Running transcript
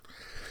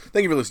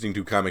Thank you for listening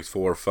to Comics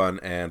for Fun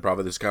and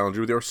Profit. This is Kyle and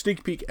Drew with your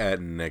sneak peek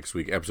at next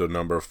week, episode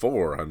number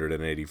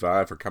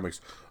 485 for comics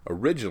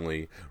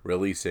originally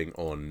releasing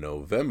on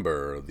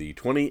November the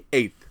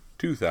 28th,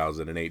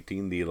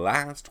 2018, the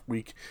last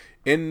week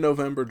in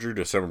November. Drew,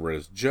 December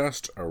is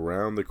just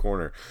around the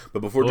corner.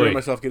 But before Drew and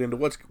myself get into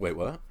what's... Wait,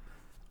 what?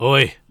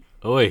 Oi.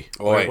 Oi.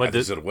 I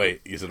just said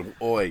wait. You said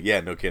oi.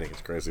 Yeah, no kidding.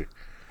 It's crazy.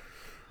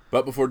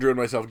 But before Drew and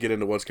myself get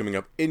into what's coming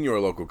up in your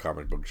local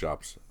comic book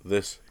shops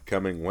this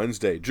coming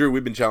Wednesday, Drew,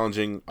 we've been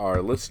challenging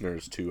our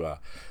listeners to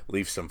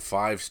leave some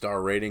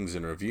 5-star ratings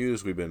and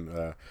reviews. We've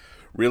been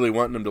really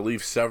wanting them to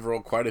leave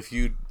quite a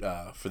few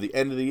for the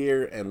end of the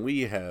year, and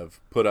we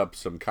have put up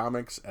some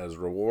comics as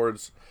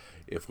rewards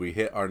if we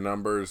hit our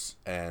numbers.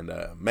 And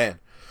man,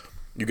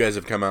 you guys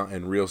have come out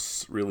and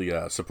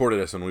really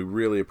supported us, and we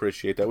really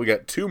appreciate that. We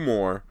got 2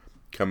 more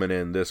coming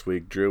in this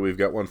week, Drew. We've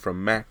got one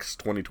from Max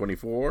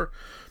 2024.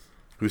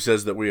 Who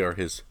says that we are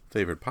his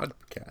favorite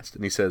podcast.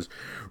 And he says,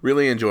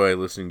 really enjoy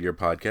listening to your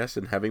podcast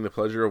and having the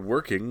pleasure of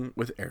working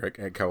with Eric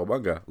at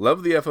Cowabunga.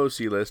 Love the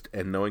FOC list,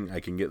 and knowing I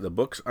can get the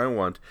books I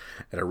want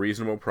at a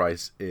reasonable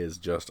price is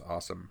just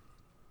awesome.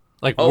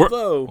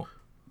 Go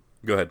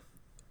ahead.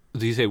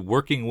 Did he say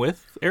working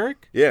with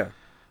Eric? Yeah.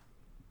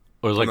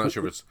 Or I'm not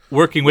sure if it's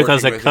working with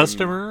as a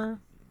customer?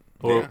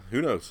 Yeah,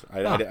 who knows?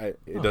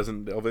 It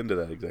doesn't delve into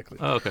that exactly.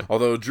 Oh, okay.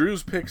 Although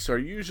Drew's picks are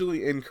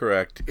usually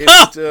incorrect, it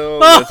still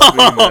lets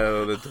me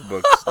know that the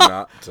book's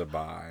not to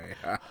buy.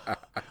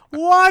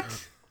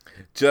 What?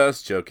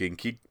 Just joking.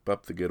 Keep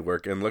up the good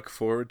work and look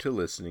forward to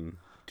listening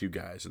to you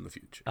guys in the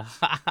future. All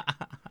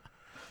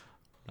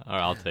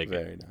right, I'll take it.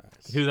 Very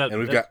nice. Who's that?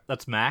 And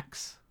That's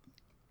Max?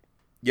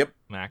 Yep.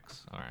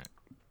 Max. All right.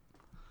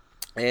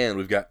 And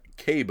we've got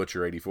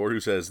KButcher84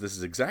 who says, this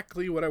is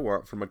exactly what I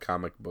want from a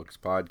comic books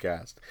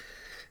podcast.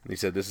 And he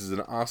said, this is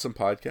an awesome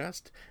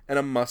podcast and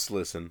a must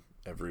listen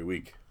every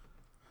week.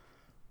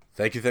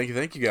 Thank you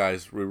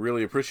guys. We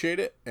really appreciate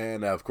it.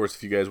 And of course,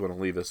 if you guys want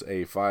to leave us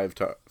a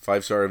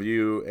 5-star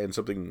review and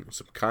some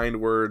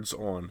kind words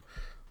on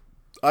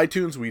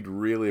iTunes, we'd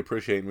really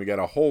appreciate it. And we got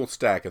a whole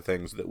stack of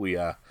things that we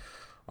are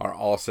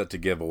all set to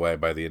give away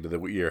by the end of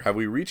the year. Have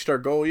we reached our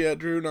goal yet,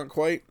 Drew? Not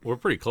quite. We're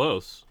pretty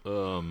close.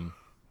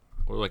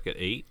 We're like at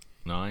 8,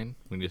 9.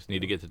 We just need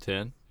to get to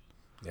 10.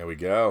 There we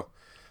go.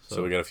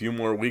 So we got a few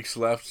more weeks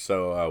left.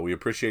 So we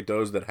appreciate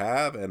those that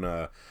have,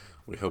 and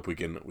we hope we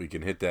can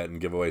hit that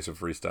and give away some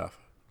free stuff.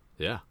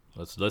 Yeah,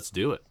 let's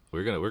do it.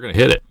 We're gonna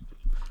hit it.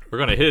 We're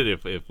gonna hit it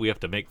if we have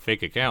to make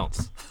fake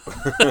accounts.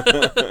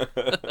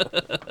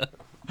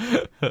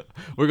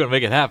 We're gonna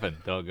make it happen.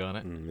 Doggone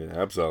it.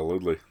 Yeah,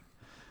 absolutely.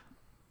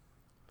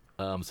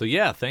 So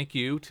yeah, thank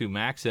you to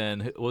Max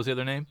and what was the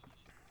other name?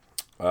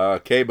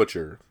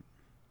 KButcher.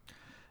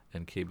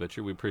 And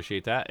KButcher, we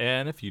appreciate that.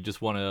 And if you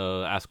just want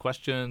to ask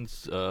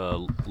questions,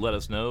 let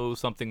us know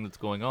something that's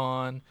going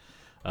on.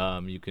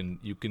 You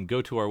can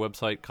go to our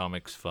website,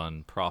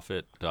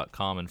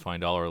 comicsfunprofit.com, and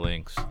find all our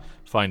links.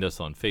 Find us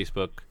on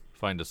Facebook.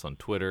 Find us on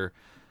Twitter.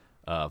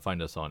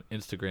 Find us on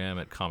Instagram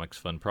at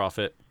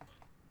comicsfunprofit.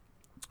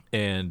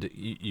 And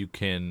you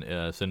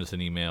can send us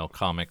an email,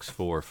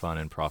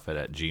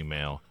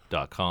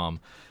 comicsforfunandprofit@gmail.com,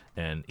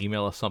 and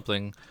email us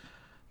something.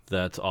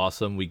 That's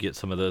awesome. We get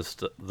some of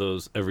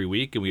those every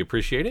week, and we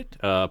appreciate it.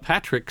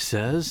 Patrick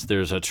says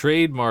there's a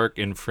trademark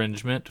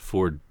infringement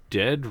for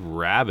Dead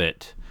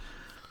Rabbit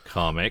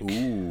comic.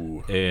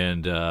 Ooh.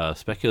 And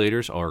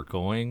speculators are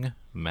going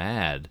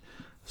mad.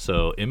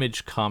 So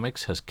Image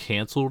Comics has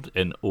canceled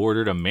and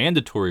ordered a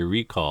mandatory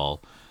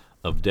recall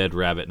of Dead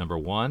Rabbit number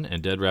 1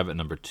 and Dead Rabbit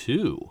number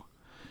 2.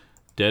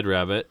 Dead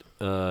Rabbit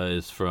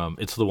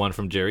it's the one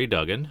from Jerry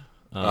Duggan.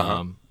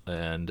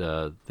 And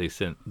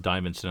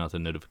Diamond sent out the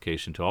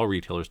notification to all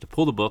retailers to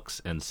pull the books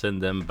and send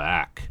them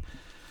back.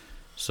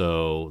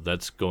 So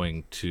that's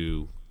going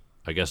to,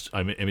 I guess,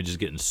 Image is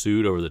getting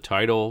sued over the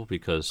title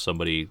because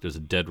there's a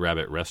Dead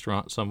Rabbit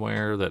restaurant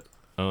somewhere that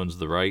owns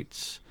the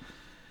rights.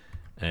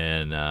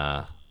 And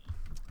I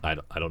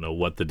don't know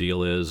what the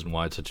deal is and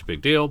why it's such a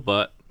big deal,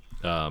 but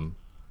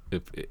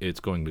if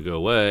it's going to go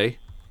away,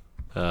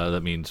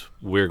 that means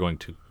we're going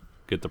to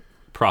get the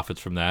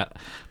profits from that.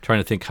 I'm trying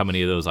to think how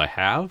many of those I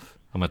have.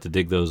 I'm going to have to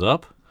dig those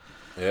up.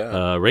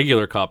 Yeah.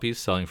 Regular copies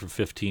selling for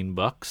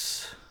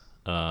 $15.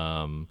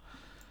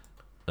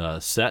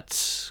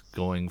 Sets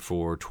going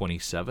for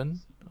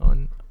 $27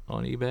 on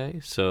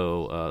eBay.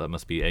 So that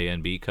must be A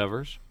and B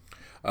covers.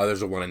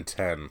 There's a 1 in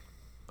 10.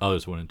 Oh,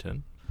 there's 1 in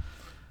 10.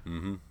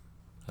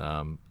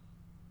 Mm-hmm.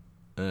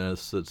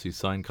 Let's see.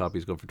 Signed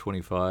copies go for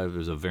 $25.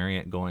 There's a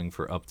variant going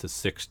for up to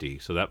 $60.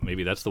 So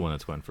that's the one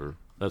that's going for.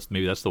 That's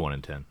the 1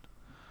 in 10.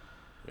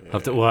 Yeah.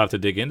 We'll have to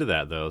dig into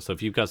that though. So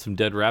if you've got some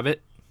Dead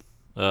Rabbit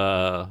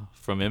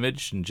from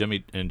Image and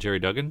Jerry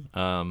Duggan,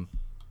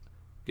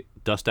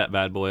 dust that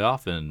bad boy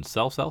off and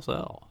sell.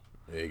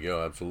 There you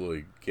go.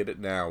 Absolutely. Get it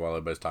now while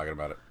everybody's talking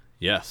about it.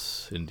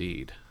 Yes,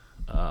 indeed.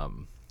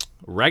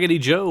 Raggedy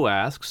Joe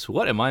asks,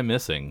 what am I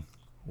missing?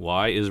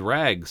 Why is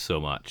Rag so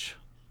much?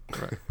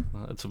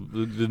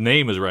 The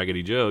name is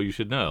Raggedy Joe. You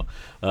should know.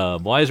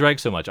 Why is Rag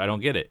so much? I don't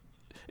get it.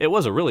 It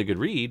was a really good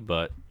read,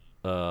 but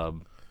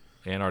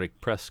Antarctic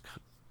Press,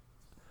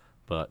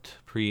 but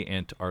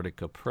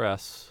pre-Antarctica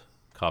Press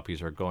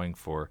copies are going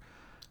for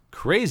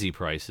crazy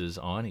prices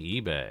on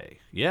eBay.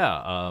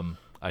 Yeah,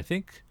 I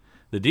think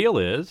the deal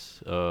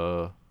is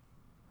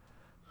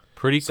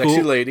pretty cool.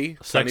 Sexy lady,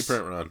 tiny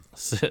print run.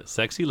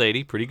 Sexy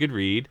lady, pretty good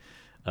read.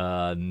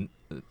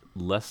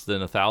 Less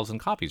than 1,000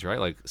 copies, right?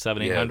 Like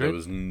 700-800. Yeah, that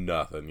was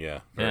nothing. Yeah,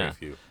 very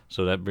few.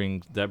 So that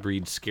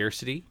breeds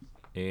scarcity,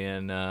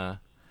 and that's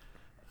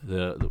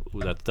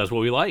what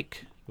we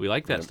like. We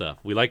like that stuff.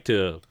 We like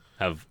to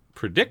have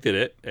predicted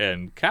it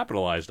and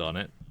capitalized on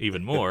it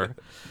even more,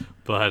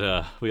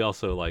 but we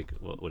also like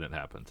when it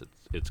happens.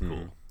 It's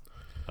cool.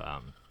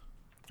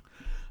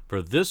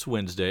 For this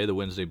Wednesday, the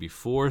Wednesday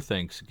before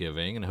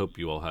Thanksgiving, and I hope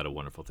you all had a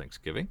wonderful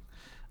Thanksgiving.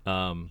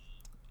 One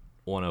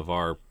of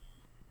our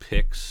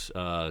picks,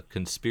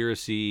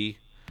 Conspiracy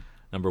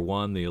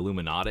 #1, the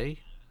Illuminati.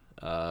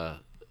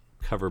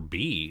 Cover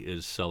B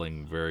is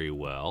selling very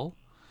well.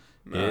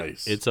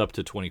 Nice. It's up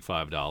to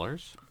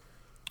 $25.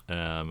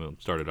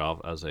 It started off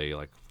as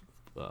a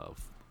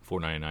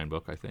 $4.99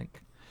 book, I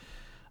think.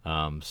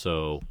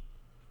 So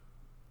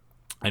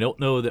I don't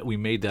know that we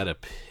made that a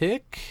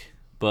pick,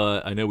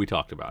 but I know we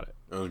talked about it.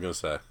 I was gonna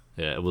say.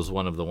 Yeah, it was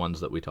one of the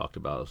ones that we talked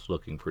about. It's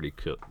looking pretty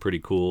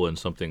cool and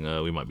something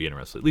we might be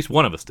interested. At least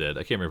one of us did.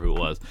 I can't remember who it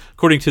was.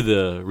 According to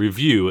the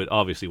review, it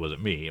obviously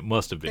wasn't me. It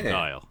must have been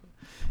Kyle.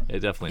 It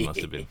definitely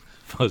must have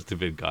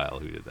been Kyle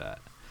who did that.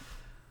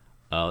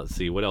 Let's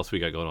see what else we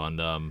got going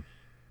on.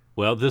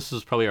 Well, this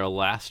is probably your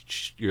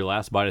last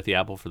bite at the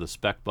apple for the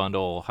spec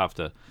bundle. I'll have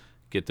to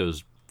get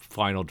those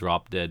final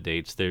drop dead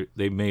dates.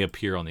 They may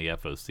appear on the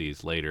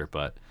FOCs later,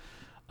 but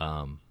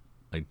I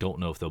don't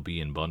know if they'll be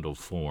in bundle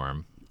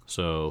form.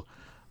 So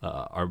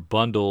our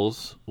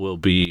bundles will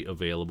be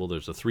available.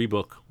 There's a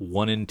 3-book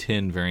 1 in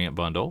 10 variant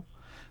bundle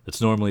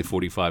that's normally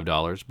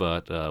 $45,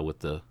 but with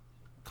the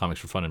Comics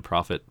for Fun and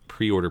Profit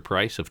pre-order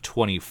price of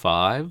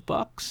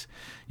 $25,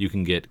 you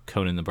can get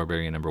Conan the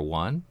Barbarian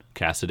 #1,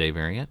 Cassaday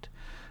variant,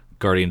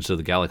 Guardians of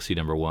the Galaxy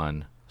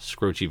 #1,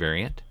 Scroachy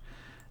variant,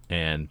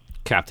 and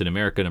Captain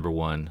America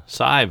 #1,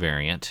 Psy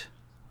variant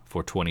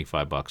for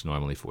 $25,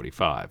 normally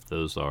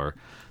 $45.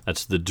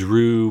 That's the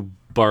Drew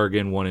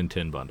bargain 1 in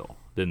 10 bundle.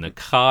 Then the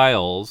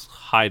Kyle's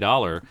high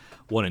dollar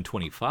 1 in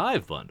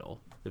 25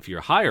 bundle. If you're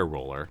a higher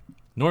roller,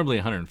 normally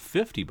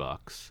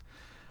 $150,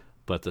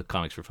 but the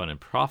Comics for Fun and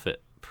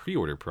Profit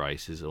pre-order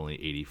price is only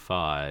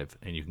 $85,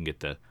 and you can get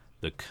the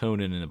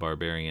Conan and the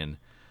Barbarian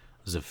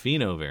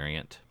Zafino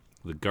variant,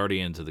 the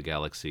Guardians of the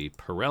Galaxy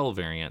Perel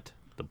variant,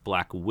 the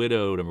Black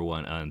Widow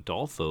 #1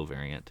 Andolfo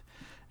variant,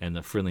 and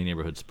the Friendly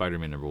Neighborhood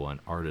Spider-Man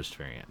 #1 Artist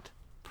variant.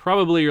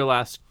 Probably your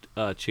last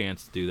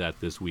chance to do that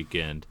this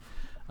weekend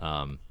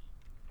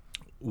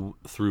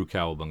through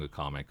Cowabunga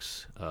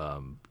Comics.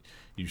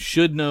 You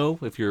should know,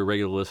 if you're a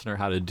regular listener,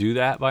 how to do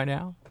that by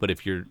now. But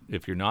if you're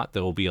not,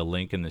 there will be a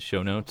link in the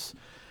show notes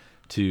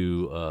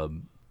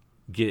to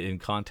get in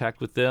contact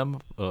with them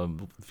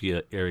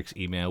via Eric's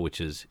email, which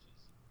is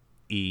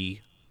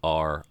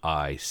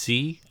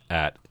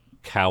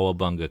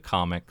ERIC@Cowabunga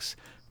Comics.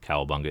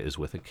 Cowabunga is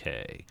with a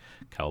K.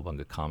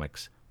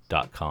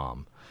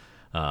 Cowabungacomics.com.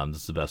 This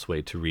is the best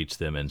way to reach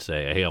them and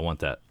say, hey, I want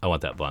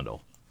that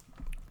bundle.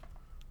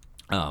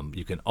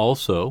 You can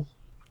also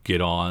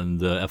get on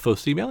the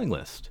FOC mailing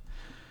list.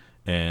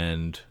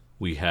 And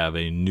we have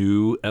a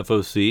new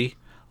FOC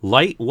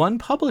Light 1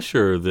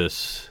 publisher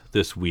this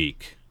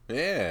week.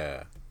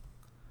 Yeah.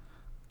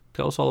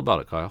 Tell us all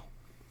about it, Kyle.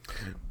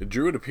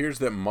 Drew, it appears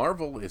that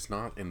Marvel is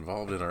not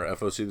involved in our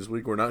FOC this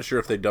week. We're not sure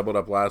if they doubled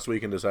up last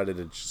week and decided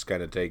to just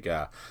kind of take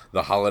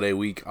the holiday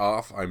week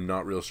off. I'm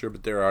not real sure,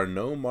 but there are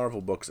no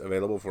Marvel books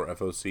available for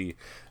FOC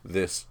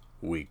this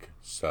week.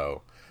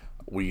 So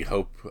we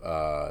hope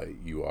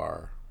you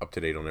are up to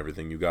date on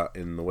everything you got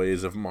in the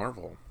ways of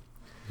Marvel.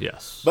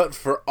 Yes. But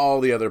for all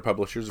the other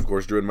publishers, of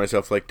course, Drew and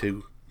myself like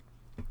to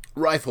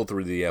rifle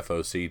through the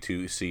FOC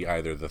to see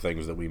either the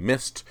things that we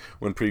missed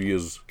when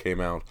previews came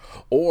out,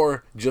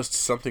 or just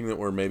something that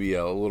we're maybe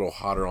a little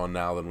hotter on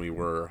now than we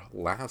were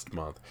last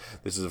month.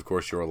 This is, of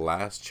course, your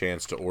last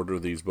chance to order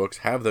these books.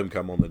 Have them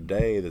come on the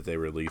day that they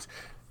release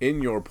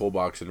in your pull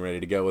box and ready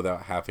to go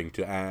without having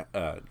to,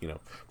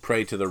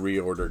 pray to the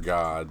reorder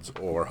gods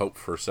or hope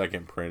for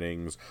second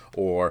printings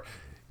or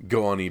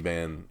go on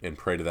eBay and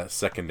pray to that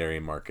secondary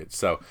market.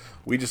 So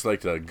we just like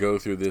to go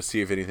through this,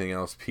 see if anything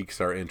else piques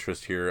our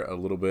interest here a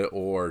little bit,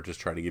 or just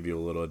try to give you a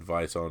little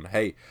advice on,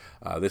 hey,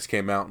 this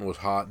came out and was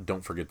hot,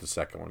 don't forget the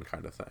second one,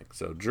 kind of thing.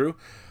 So Drew,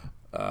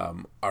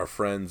 our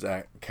friends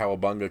at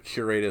Cowabunga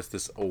curate us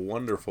this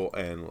wonderful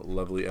and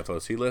lovely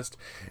FOC list,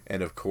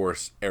 and of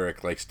course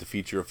Eric likes to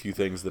feature a few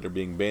things that are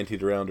being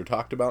bantied around or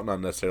talked about,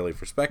 not necessarily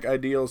for spec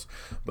ideals,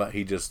 but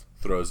he just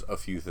throws a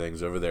few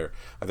things over there.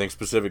 I think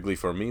specifically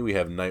for me, we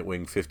have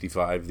Nightwing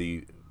 55,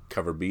 the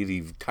cover B,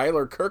 the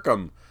Tyler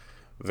Kirkham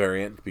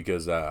variant,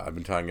 because I've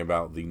been talking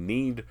about the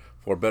need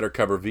for better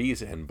cover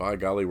Vs, and by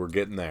golly, we're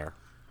getting there.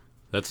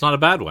 That's not a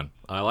bad one.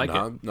 I like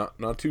it.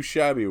 Not too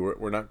shabby.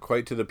 We're not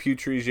quite to the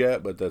Pewtrees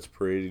yet, but that's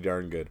pretty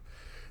darn good.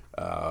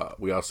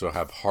 We also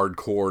have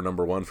Hardcore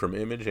 #1 from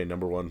Image, a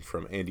 #1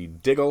 from Andy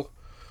Diggle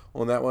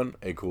on that one.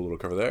 A cool little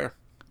cover there.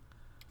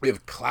 We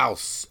have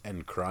Klaus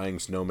and Crying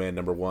Snowman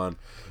 #1.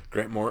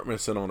 Grant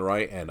Mortensen on the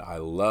right, and I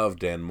love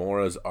Dan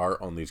Mora's art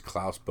on these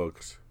Klaus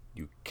books.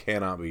 You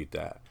cannot beat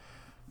that.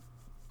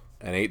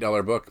 An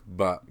 $8 book,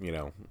 but,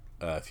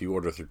 if you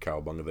order through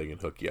Cowabunga, they can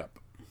hook you up.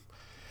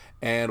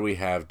 And we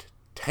have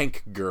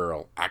Tank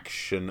Girl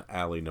Action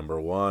Alley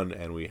 #1,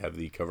 and we have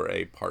the Cover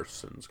A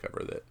Parsons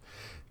cover. That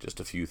just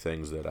a few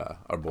things that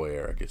our boy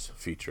Eric is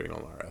featuring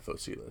on our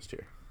FOC list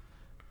here.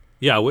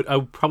 Yeah, I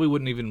probably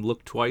wouldn't even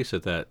look twice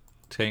at that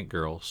Tank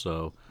Girl,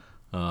 so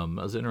that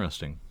was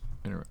interesting.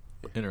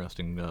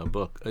 Interesting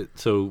book.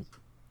 So,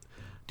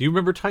 do you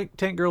remember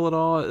Tank Girl at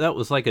all? That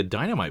was like a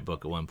Dynamite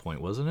book at one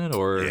point, wasn't it?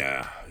 Or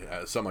yeah,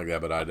 something like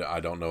that. But I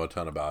don't know a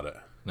ton about it.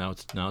 Now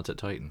it's at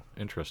Titan.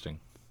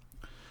 Interesting.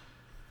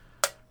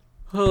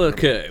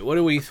 Okay, what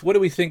do we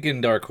think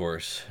in Dark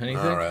Horse? Anything?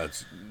 All right,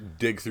 let's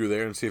dig through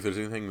there and see if there's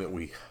anything that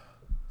we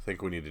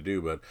think we need to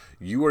do. But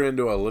you were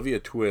into Olivia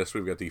Twist.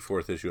 We've got the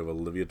 4th issue of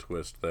Olivia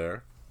Twist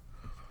there.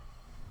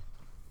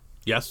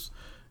 Yes.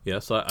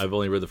 I've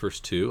only read the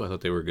first 2. I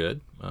thought they were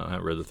good. I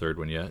haven't read the 3rd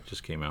one yet. It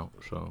just came out.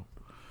 So,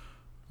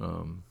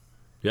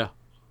 yeah,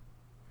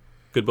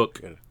 good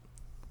book. Good.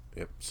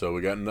 Yep. So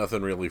we got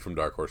nothing really from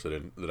Dark Horse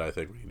that I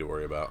think we need to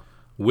worry about.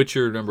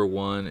 Witcher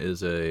 #1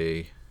 is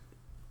a.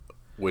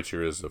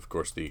 Witcher is, of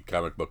course, the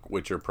comic book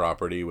Witcher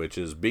property, which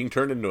is being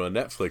turned into a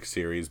Netflix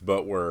series,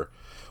 but we're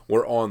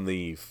on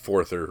the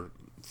 4th or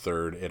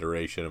 3rd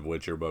iteration of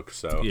Witcher books.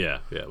 So yeah,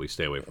 we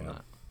stay away from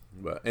that.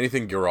 But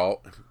anything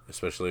Geralt,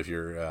 especially if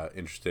you're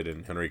interested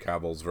in Henry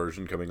Cavill's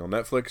version coming on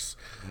Netflix,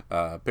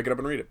 pick it up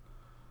and read it.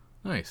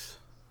 Nice.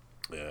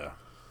 Yeah.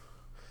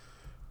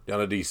 Down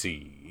to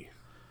DC.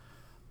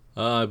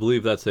 I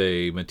believe that's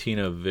a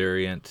Mattina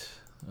variant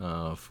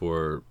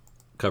for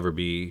cover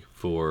B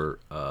for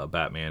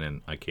Batman,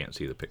 and I can't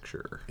see the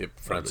picture. Yep,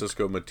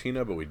 Francisco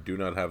Mattina, but we do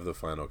not have the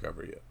final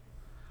cover yet.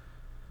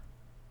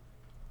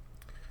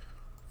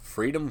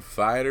 Freedom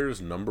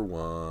Fighters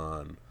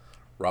 #1.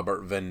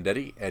 Robert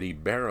Venditti, Eddie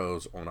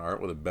Barrows on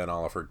art with a Ben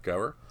Oliver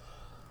cover.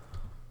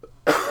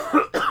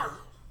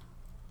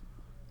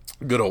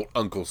 Good old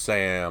Uncle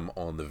Sam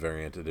on the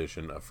variant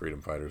edition of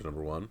Freedom Fighters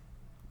 #1.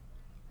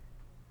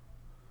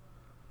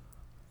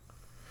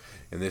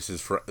 And this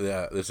is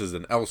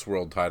an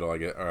Elseworld title, I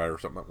guess, or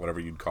something, whatever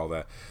you'd call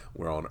that.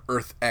 We're on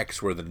Earth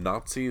X, where the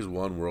Nazis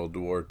won World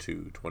War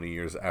II. 20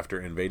 years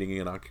after invading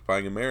and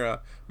occupying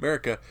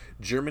America,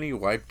 Germany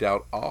wiped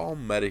out all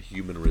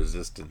metahuman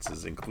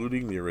resistances,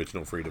 including the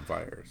original freedom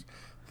fighters.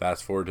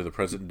 Fast forward to the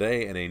present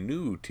day, and a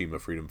new team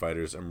of freedom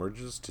fighters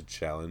emerges to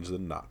challenge the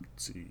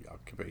Nazi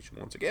occupation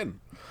once again.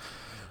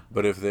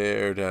 But if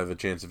they're to have a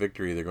chance of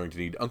victory, they're going to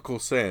need Uncle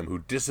Sam, who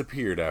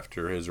disappeared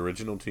after his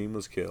original team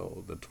was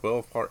killed. The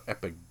 12-part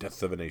epic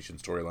Death of a Nation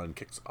storyline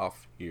kicks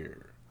off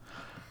here.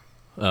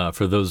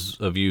 For those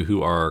of you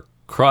who are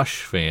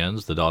Crush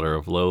fans, the daughter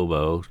of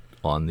Lobo,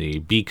 on the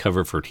B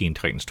cover for Teen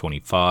Titans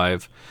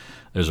 25,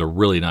 there's a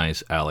really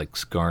nice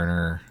Alex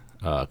Garner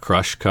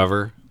Crush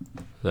cover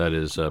that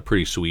is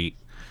pretty sweet,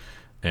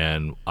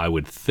 and I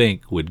would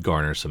think would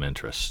garner some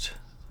interest.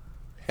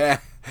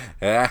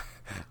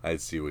 I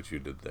see what you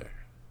did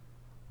there.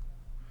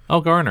 Oh,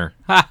 Garner!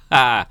 Ha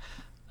ha!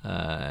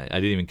 I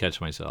didn't even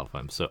catch myself.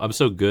 I'm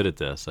so good at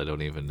this. I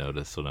don't even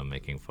notice when I'm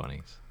making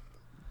funnies.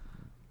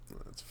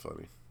 That's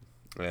funny.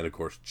 And of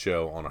course,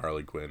 Cho on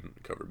Harley Quinn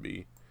cover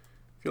B.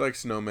 If you like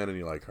Snowman and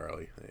you like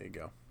Harley, there you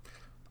go.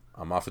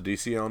 I'm off of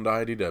DC on to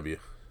IDW.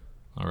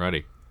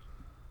 Alrighty.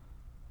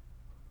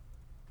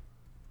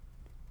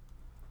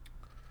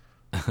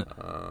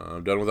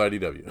 I'm done with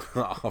IDW.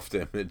 Off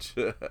to Image.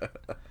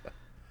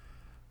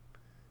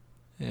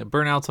 Yeah,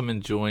 Burnouts I'm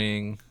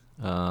enjoying.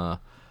 Like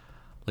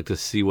to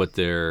see what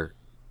their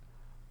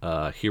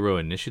Hero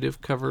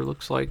Initiative cover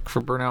looks like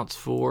for Burnouts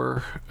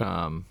 4.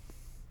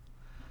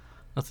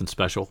 Nothing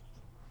special,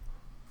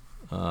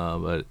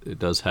 but it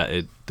does.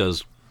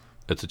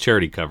 It's a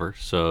charity cover,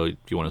 so if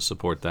you want to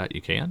support that,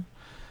 you can.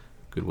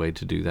 Good way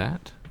to do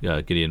that.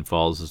 Gideon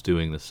Falls is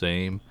doing the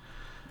same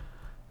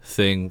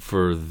thing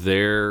for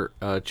their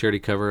charity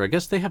cover. I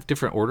guess they have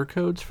different order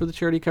codes for the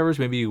charity covers.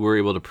 Maybe you were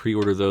able to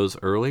pre-order those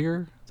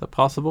earlier. Is that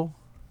possible?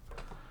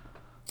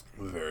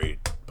 Very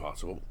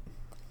possible.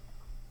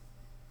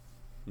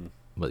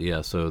 But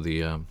yeah, so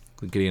the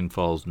Gideon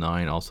Falls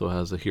 9 also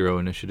has a Hero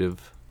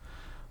Initiative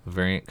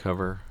variant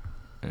cover,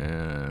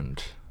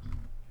 and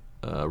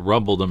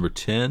Rumble number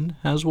 10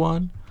 has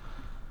one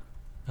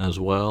as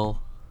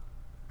well.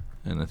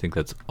 And I think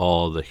that's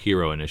all the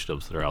Hero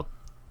Initiatives that are out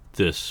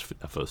this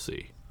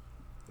FOC.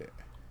 Yeah.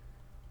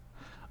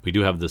 We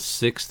do have the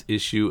 6th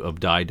issue of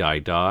Die, Die,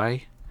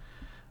 Die.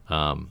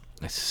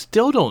 I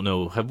still don't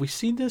know. Have we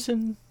seen this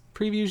in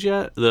previews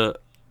yet? The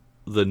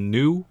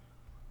new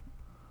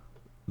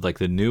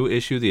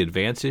issue, the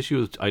advanced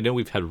issue. I know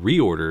we've had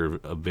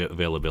reorder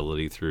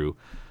availability through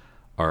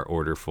our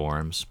order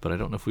forms, but I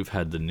don't know if we've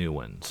had the new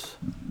ones.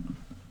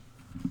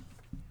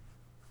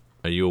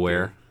 Are you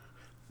aware?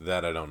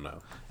 That I don't know.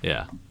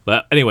 Yeah.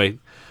 But anyway,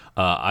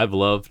 I've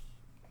loved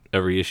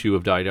every issue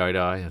of Die, Die,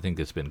 Die. I think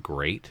it's been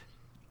great.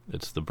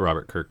 It's the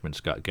Robert Kirkman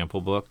Scott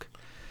Gimple book.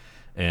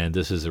 And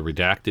this is a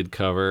redacted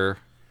cover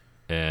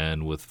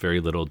and with very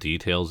little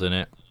details in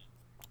it.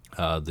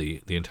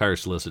 The entire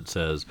solicit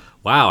says,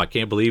 wow, I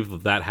can't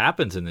believe that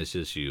happens in this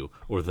issue.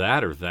 Or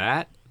that,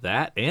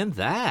 and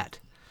that.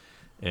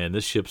 And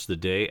this ships the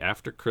day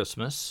after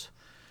Christmas.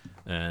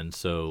 And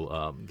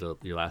so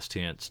your last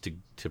chance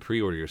to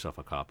pre-order yourself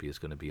a copy is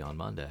going to be on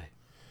Monday.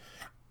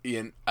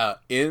 In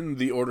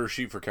the order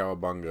sheet for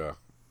Cowabunga,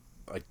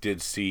 I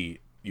did see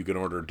you can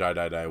order Die,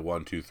 Die, Die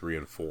 1, 2, 3,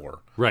 and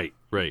 4. Right.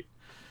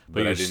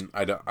 But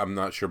I'm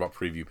not sure about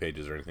preview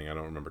pages or anything. I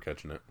don't remember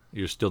catching it.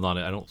 You're still not.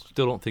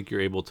 Still don't think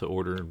you're able to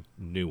order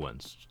new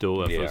ones. Still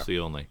FOC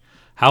only.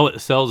 How it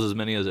sells as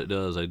many as it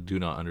does, I do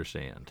not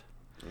understand.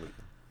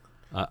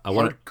 I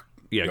want to.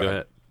 Yeah, go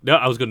ahead. No,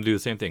 I was going to do the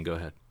same thing. Go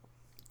ahead.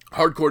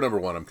 Hardcore number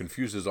 1. I'm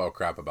confused as all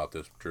crap about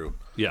this. True.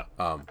 Yeah.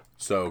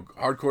 So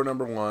hardcore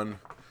number 1,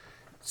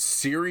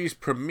 series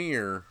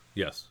premiere.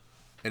 Yes.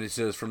 And it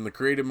says from the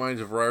creative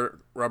minds of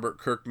Robert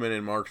Kirkman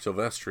and Mark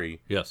Silvestri.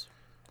 Yes.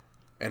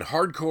 And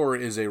Hardcore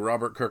is a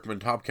Robert Kirkman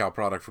Top Cow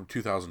product from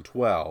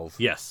 2012.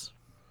 Yes,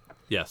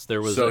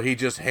 there was. So he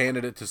just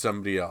handed it to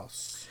somebody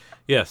else.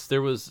 Yes,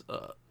 there was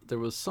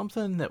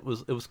something that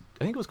was. It was.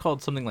 I think it was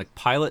called something like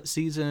Pilot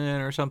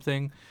Season or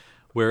something,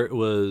 where it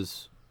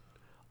was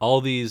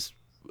all these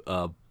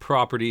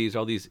properties,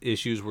 all these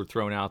issues were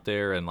thrown out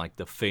there, and like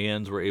the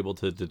fans were able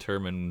to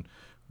determine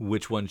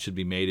which one should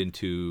be made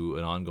into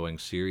an ongoing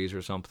series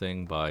or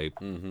something by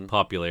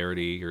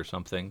popularity or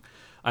something.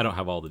 I don't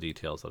have all the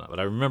details on it, but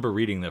I remember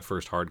reading that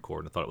first Hardcore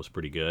and I thought it was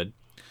pretty good.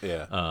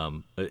 Yeah.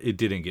 It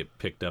didn't get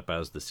picked up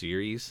as the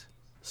series,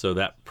 so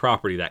that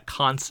property, that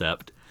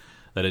concept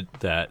that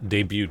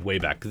debuted way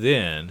back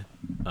then,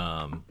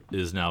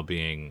 is now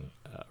being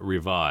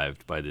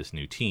revived by this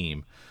new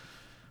team.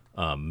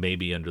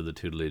 Maybe under the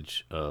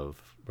tutelage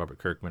of Robert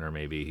Kirkman, or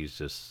maybe he's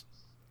just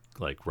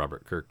like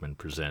Robert Kirkman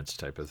Presents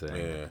type of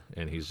thing,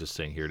 and he's just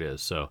saying here it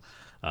is. So,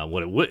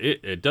 what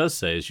it does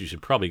say is you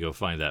should probably go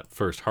find that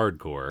first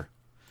Hardcore.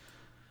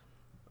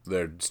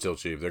 They're still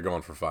cheap. They're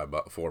going for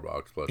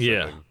 $4 plus.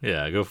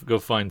 Yeah. Go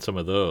find some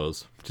of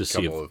those. Just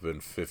a couple have been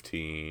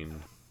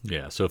 15.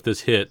 Yeah. So if this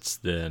hits,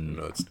 then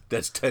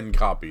that's 10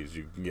 copies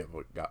you can get.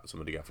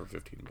 Somebody got for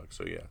 $15.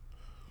 So yeah.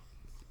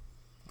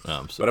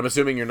 But I'm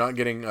assuming you're not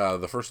getting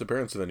the first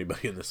appearance of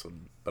anybody in this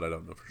one. But I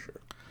don't know for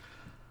sure.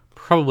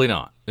 Probably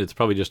not. It's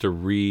probably just a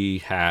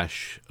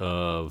rehash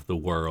of the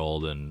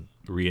world and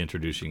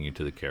reintroducing you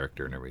to the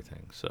character and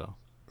everything. So.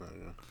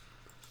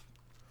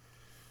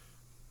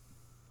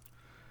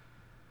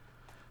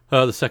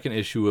 The second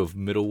issue of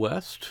Middle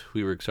West.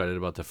 We were excited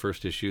about the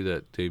first issue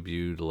that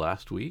debuted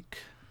last week.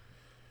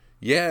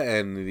 Yeah,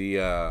 and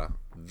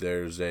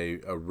there's a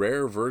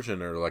rare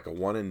version, or like a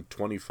 1 in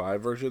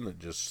 25 version, that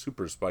just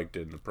super spiked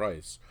in the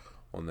price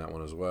on that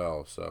one as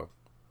well. So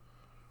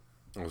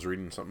I was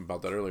reading something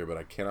about that earlier, but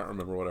I cannot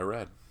remember what I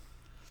read.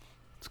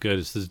 It's good.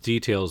 It's the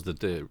details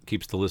that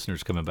keeps the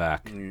listeners coming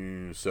back.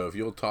 So if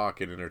you'll talk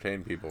and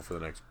entertain people for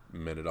the next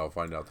minute, I'll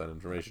find out that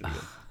information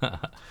again.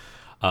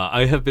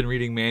 I have been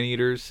reading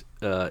Maneaters.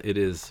 It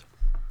is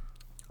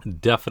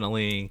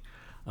definitely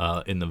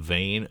in the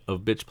vein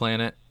of Bitch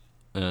Planet.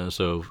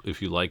 So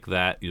if you like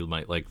that, you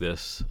might like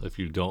this. If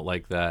you don't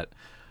like that,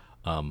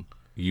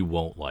 you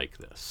won't like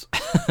this.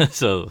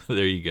 So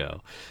there you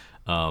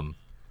go.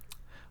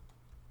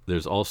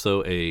 There's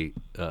also a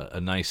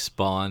nice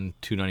Spawn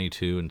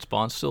 292, and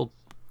Spawn's still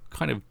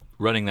kind of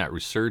running that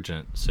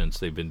resurgent since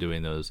they've been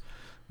doing those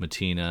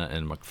Mattina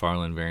and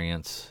McFarlane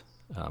variants.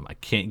 I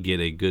can't get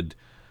a good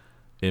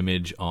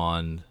image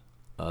on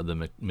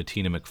the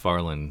Mattina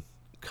McFarlane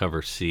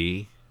cover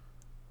C,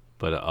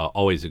 but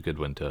always a good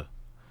one to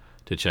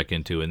check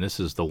into. And this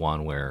is the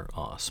one where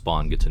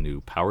Spawn gets a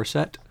new power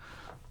set,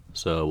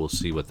 so we'll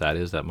see what that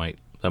is. That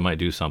might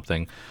do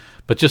something.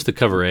 But just the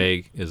cover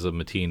A is a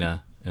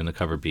Mattina, and the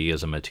cover B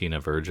is a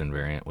Mattina Virgin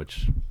variant,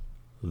 which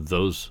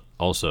those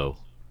also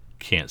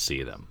can't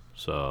see them.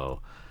 So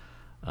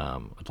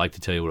I'd like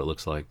to tell you what it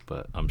looks like,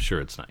 but I'm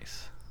sure it's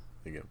nice.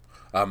 There you go.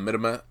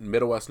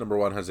 Middle West number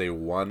 1 has a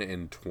 1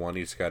 in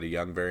 20 Scotty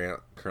Young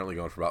variant, currently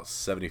going for about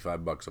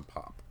 $75 a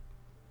pop.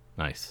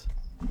 Nice.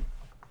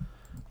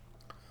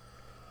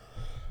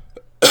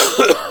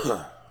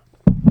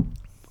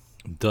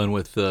 Done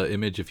with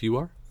Image if you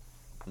are?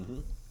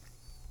 Mm-hmm.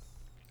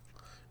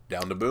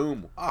 Down to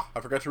Boom. I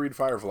forgot to read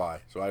Firefly,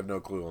 so I have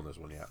no clue on this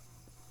one yet.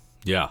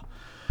 Yeah.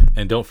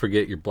 And don't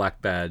forget your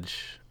Black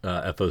Badge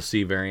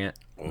FOC variant.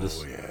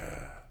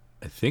 Yeah.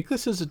 I think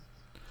this is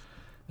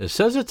it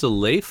says it's a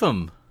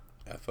Latham.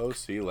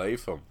 FOC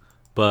Latham.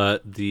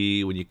 But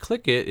when you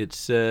click it, it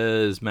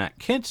says Matt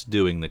Kent's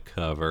doing the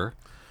cover.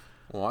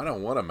 Well, I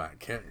don't want a Matt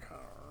Kent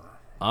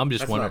cover.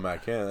 That's not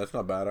Matt Kent. That's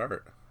not bad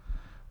art.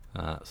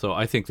 So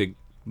I think they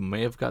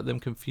may have got them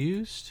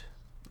confused.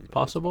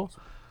 Possible.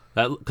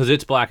 Because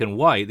it's black and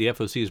white. The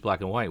FOC is black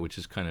and white, which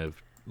is kind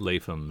of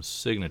Latham's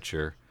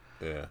signature.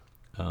 Yeah.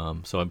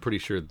 So I'm pretty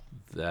sure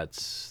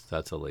that's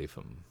a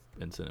Latham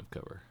incentive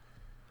cover,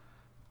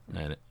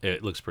 and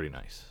it looks pretty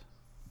nice,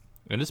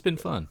 and it's been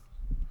fun.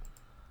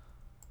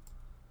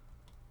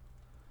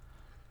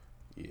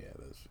 Yeah,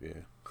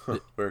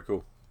 very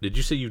cool. Did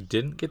you say you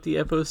didn't get the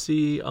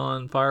FOC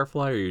on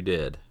Firefly, or you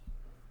did?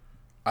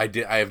 I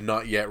did. I have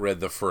not yet read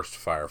the first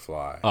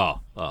Firefly. Oh.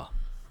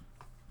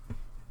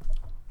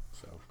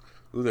 So,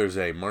 there's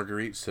a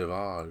Marguerite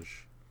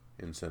Sauvage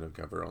incentive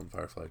cover on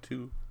Firefly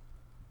 2.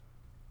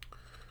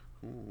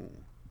 Ooh.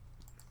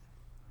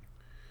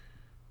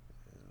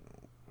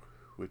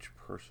 Which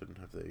person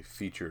have they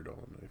featured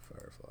on a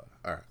Firefly?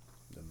 All right,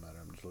 doesn't matter.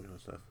 I'm just looking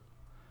at stuff.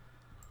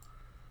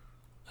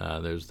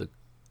 There's the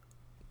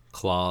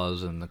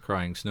Claus and the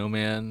Crying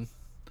Snowman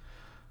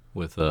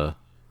with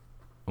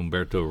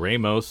Humberto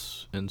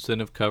Ramos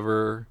incentive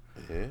cover.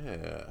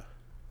 Yeah.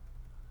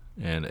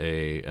 And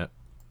a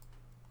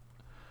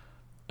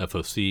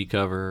FOC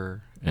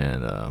cover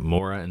and a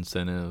Mora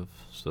incentive.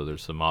 So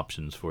there's some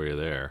options for you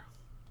there.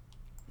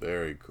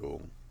 Very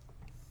cool.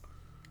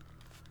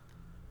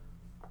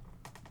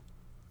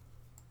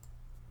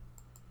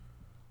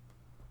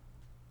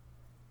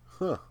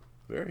 Huh.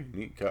 Very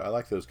neat. I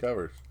like those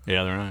covers.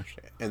 Yeah, they're nice.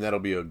 And that'll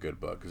be a good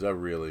book, because I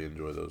really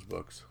enjoy those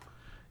books.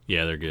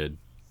 Yeah, they're good.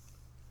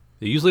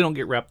 They usually don't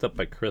get wrapped up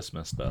by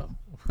Christmas, though.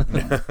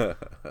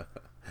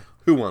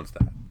 Who wants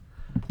that?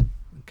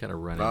 Kind of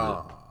run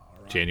into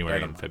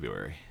January and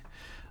February.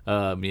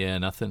 Yeah,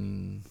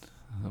 nothing.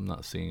 I'm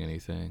not seeing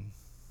anything.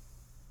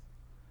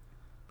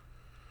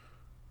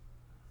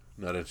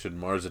 Not interested in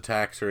Mars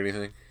Attacks or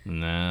anything?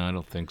 No, I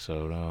don't think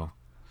so, no.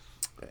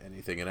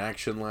 Anything in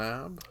Action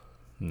Lab?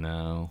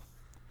 No.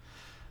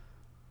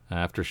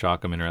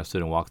 Aftershock, I'm interested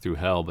in Walk Through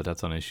Hell, but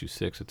that's on issue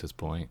 6 at this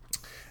point.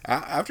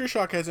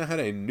 Aftershock hasn't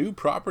had a new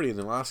property in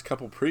the last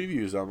couple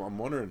previews. I'm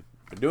wondering.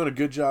 They're doing a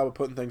good job of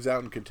putting things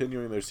out and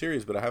continuing their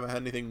series, but I haven't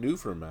had anything new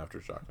from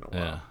Aftershock in a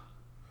while.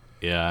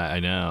 Yeah, I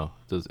know.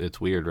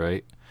 It's weird,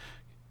 right?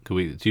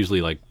 It's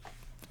usually like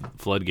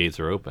floodgates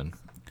are open.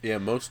 Yeah,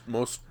 most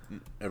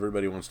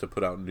everybody wants to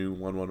put out new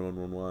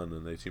 11111,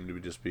 and they seem to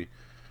just be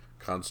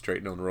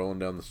concentrating on rolling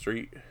down the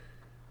street.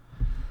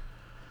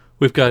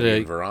 We've got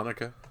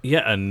Veronica.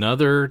 Yeah,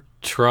 another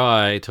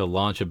try to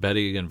launch a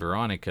Betty and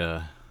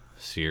Veronica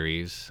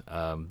series.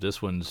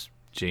 This one's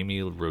Jamie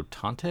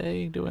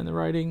Rotante doing the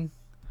writing.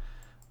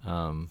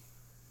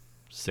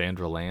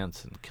 Sandra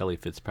Lance and Kelly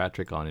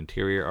Fitzpatrick on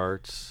interior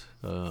arts.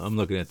 I'm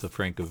looking at the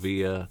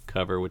Francavilla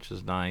cover, which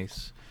is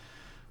nice.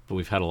 But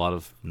we've had a lot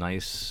of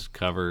nice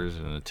covers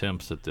and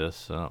attempts at this.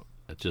 So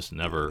it just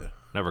never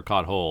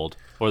caught hold.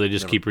 Or they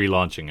just keep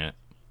relaunching it.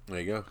 There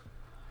you go.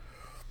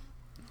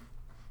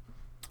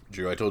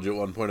 Drew, I told you at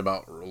one point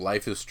about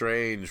Life is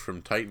Strange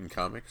from Titan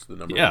Comics. The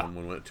number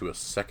one went to a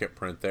second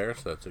print there,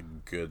 so that's a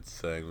good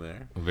thing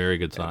there. A very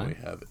good sign. And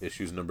we have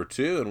issues number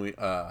 2,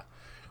 and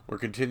we're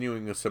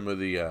continuing with some of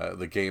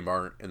the game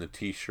art and the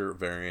T-shirt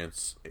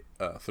variants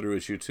through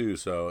issue 2.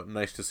 So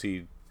nice to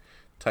see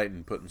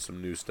Titan putting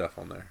some new stuff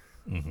on there.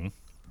 Mm-hmm.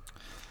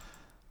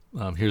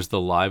 Here's the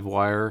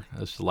Livewire.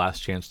 That's the last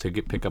chance to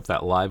pick up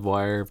that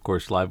Livewire. Of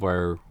course,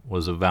 Livewire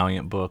was a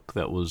Valiant book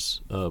that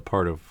was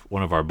part of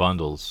one of our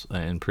bundles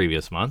in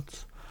previous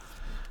months,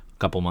 a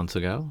couple months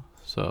ago.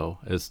 So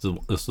this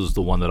is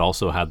the one that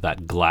also had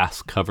that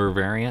glass cover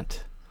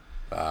variant.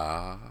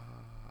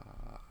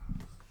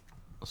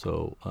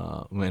 So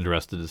I'm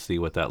interested to see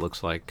what that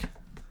looks like.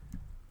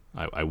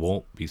 I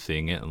won't be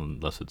seeing it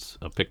unless it's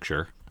a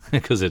picture,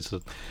 because it's a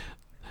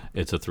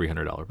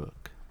 $300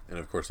 book. And,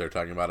 of course, they're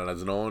talking about it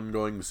as an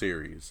ongoing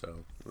series,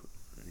 so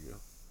there you go.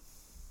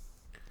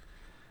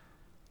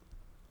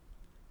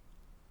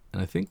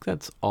 And I think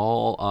that's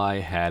all I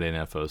had in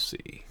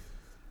FOC.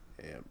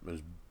 Yeah,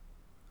 there's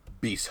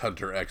Beast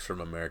Hunter X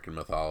from American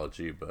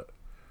Mythology, but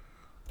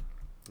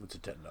it's a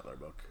 $10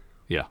 book.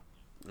 Yeah.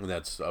 And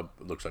that's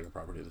looks like a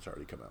property that's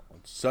already come out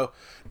once. So,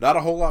 not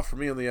a whole lot for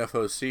me on the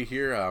FOC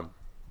here.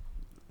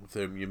 If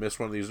you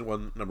missed one of these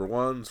number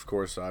ones, of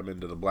course, I'm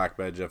into the Black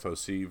Badge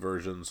FOC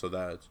version, so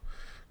that's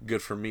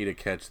good for me to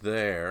catch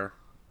there.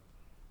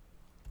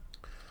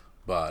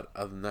 But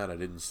other than that, I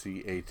didn't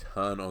see a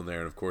ton on there.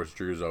 And of course,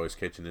 Drew's always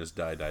catching his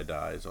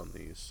dies on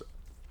these.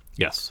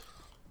 Yes.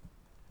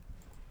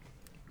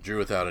 Drew,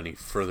 without any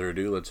further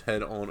ado, let's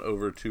head on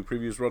over to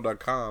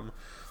previewsworld.com.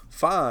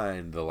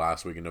 Find the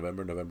last week in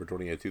November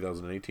 28th,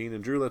 2018.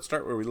 And Drew, let's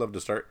start where we love to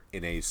start,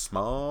 in a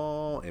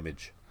small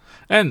image.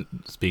 And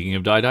speaking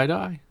of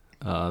die,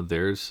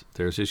 there's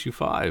issue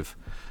 5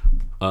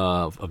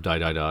 of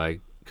Die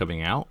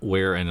coming out,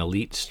 where an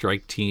elite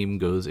strike team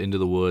goes into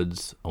the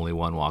woods, only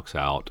one walks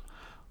out.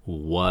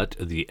 What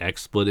the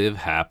expletive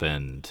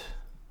happened?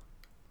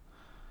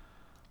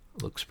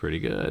 Looks pretty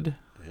good.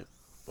 Yeah.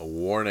 A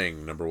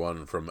warning, number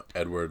 1 from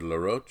Edward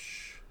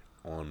LaRoche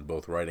on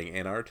both writing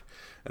and art.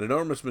 An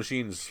enormous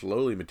machine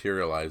slowly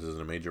materializes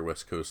in a major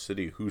West Coast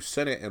city. Who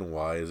sent it, and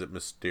why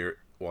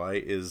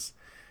is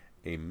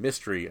a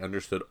mystery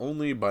understood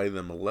only by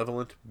the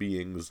malevolent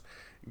beings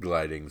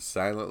gliding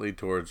silently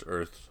towards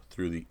Earth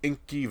through the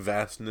inky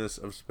vastness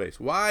of space.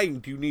 Why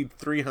do you need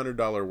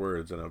 $300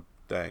 words in a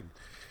thing?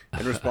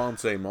 In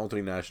response, a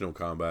multinational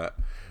combat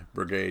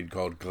brigade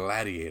called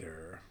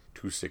Gladiator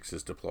 2-6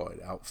 is deployed,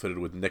 outfitted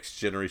with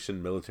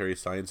next-generation military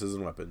sciences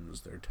and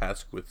weapons. They're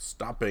tasked with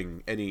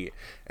stopping any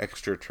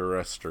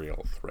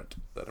extraterrestrial threat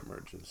that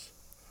emerges.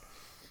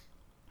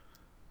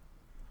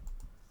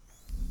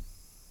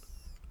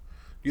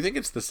 Do you think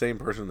it's the same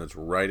person that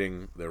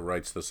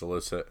writes the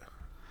solicit?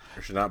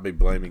 Or should not be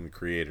blaming the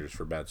creators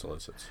for bad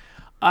solicits?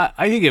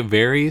 I think it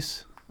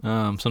varies.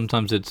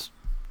 Sometimes it's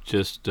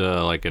just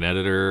like an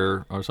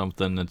editor or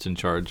something that's in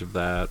charge of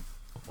that,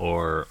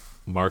 or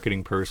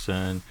marketing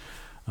person.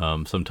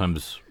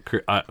 Sometimes,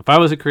 if I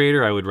was a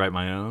creator, I would write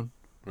my own.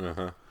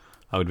 Uh-huh.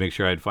 I would make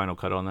sure I had final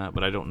cut on that,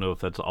 but I don't know if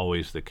that's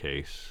always the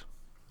case.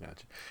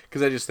 Gotcha.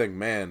 Because I just think,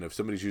 man, if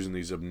somebody's using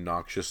these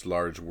obnoxious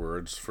large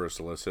words for a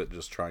solicit,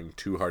 just trying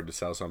too hard to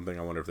sell something,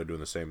 I wonder if they're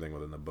doing the same thing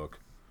within the book.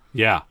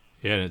 Yeah,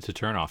 and it's a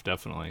turnoff,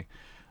 definitely.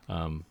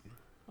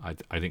 I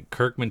think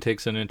Kirkman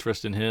takes an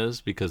interest in his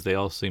because they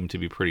all seem to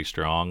be pretty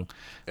strong,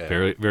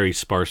 very very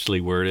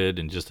sparsely worded,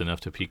 and just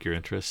enough to pique your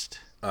interest.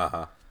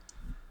 Uh-huh.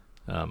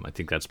 I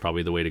think that's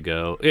probably the way to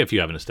go if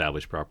you have an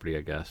established property,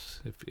 I guess.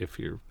 If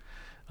you're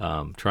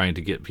trying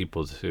to get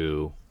people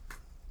to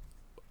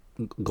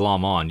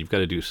glom on, you've got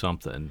to do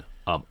something.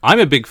 I'm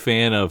a big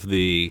fan of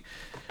the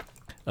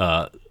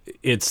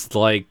it's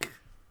like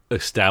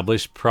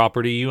established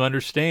property you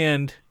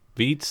understand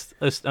beats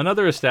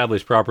another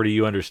established property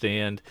you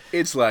understand.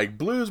 It's like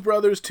Blues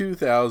Brothers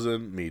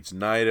 2000 meets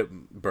Night at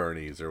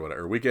Bernie's or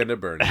whatever, or Weekend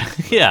at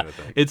Bernie's. Yeah,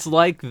 it's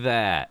like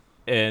that.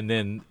 And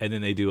then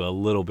they do a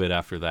little bit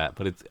after that,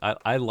 but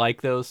I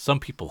like those. Some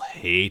people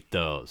hate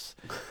those;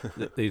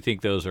 they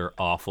think those are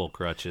awful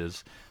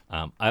crutches.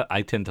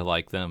 I tend to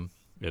like them.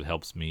 It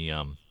helps me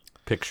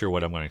picture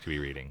what I'm going to be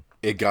reading.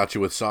 It got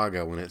you with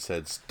Saga when it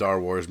said Star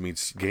Wars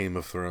meets Game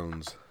of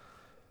Thrones.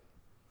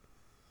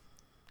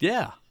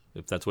 Yeah,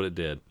 if that's what it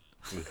did.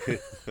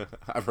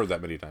 I've heard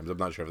that many times. I'm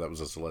not sure if that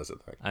was a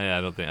solicit thing.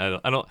 I don't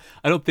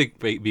think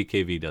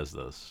BKV does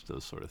those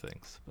sort of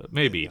things, but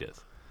maybe he does.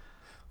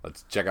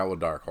 Let's check out what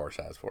Dark Horse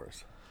has for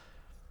us.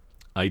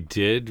 I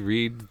did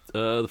read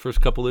the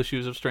first couple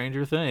issues of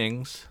Stranger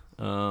Things.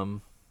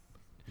 You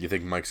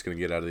think Mike's going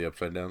to get out of the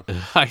Upside Down?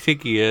 I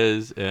think he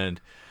is.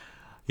 And,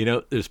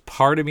 there's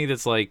part of me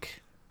that's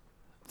like,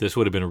 this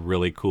would have been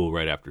really cool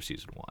right after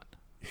season 1.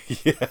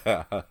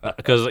 Yeah.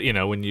 Because,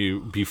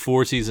 when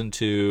before season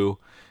 2,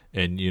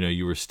 and,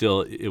 you were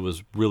still, it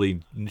was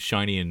really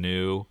shiny and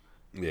new.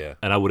 Yeah.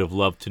 And I would have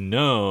loved to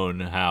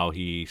known how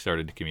he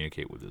started to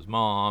communicate with his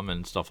mom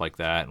and stuff like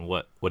that, and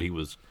what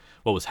was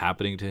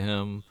happening to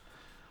him.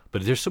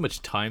 But there's so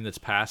much time that's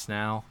passed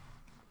now.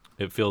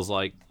 It feels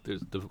like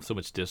there's so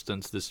much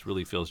distance. This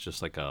really feels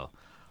just like a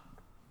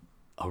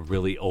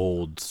really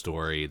old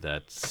story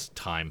that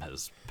time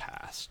has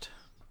passed.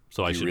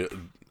 So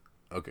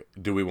okay.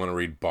 Do we want to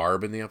read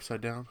Barb in the Upside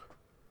Down?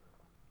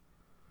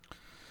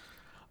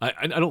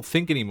 I don't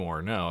think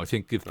anymore. No, I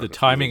think if the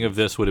timing of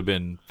this would have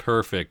been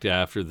perfect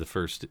after the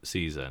first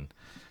season,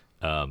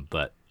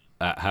 but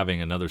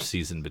having another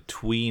season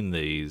between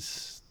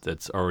these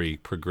that's already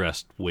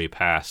progressed way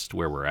past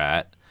where we're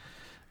at,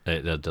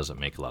 that doesn't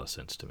make a lot of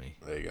sense to me.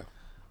 There you go.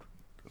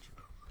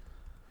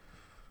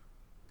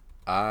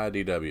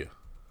 IDW.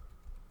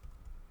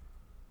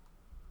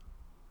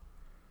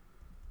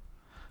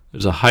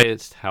 There's a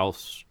highest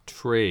house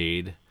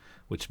trade,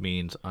 which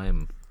means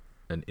I'm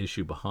an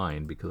issue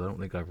behind because I don't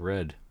think I've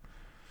read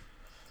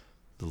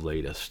the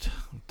latest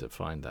to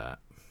find that.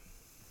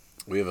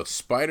 We have a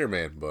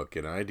Spider-Man book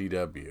in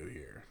IDW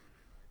here.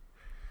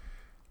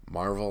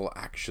 Marvel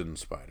Action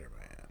Spider-Man.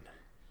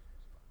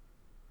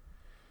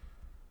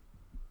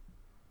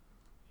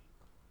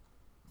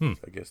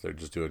 I guess they're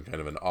just doing kind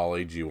of an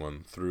all-agey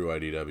one through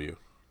IDW.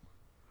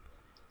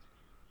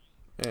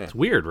 Yeah. It's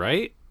weird,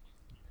 right?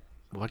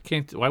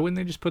 Why wouldn't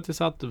they just put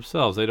this out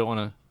themselves? They don't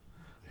want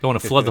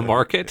to flood the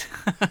market.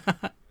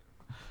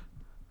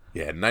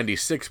 Yeah,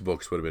 96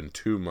 books would have been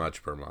too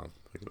much per month.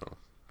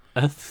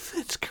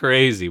 It's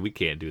crazy. We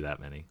can't do that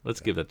many. Let's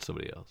give that to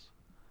somebody else.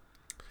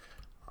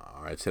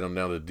 All right, send them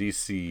down to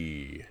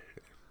DC.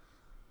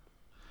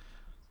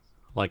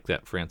 Like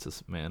that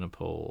Francis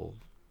Manapul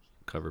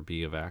cover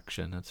B of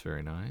Action. That's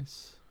very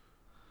nice.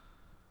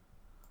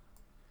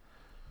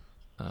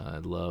 I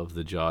love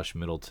the Josh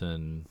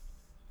Middleton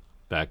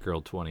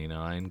Batgirl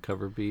 29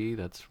 cover B.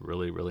 That's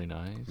really, really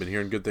nice. Been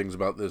hearing good things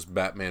about this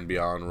Batman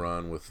Beyond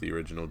run with the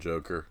original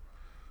Joker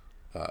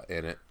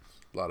in it.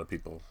 A lot of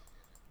people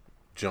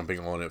jumping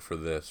on it for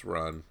this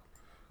run.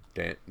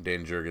 Dan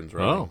Jurgens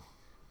running. Oh.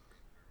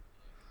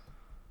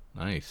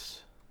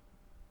 Nice.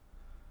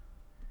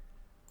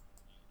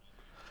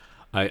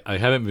 I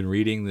haven't been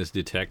reading this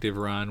detective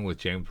run with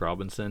James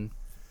Robinson,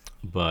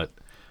 but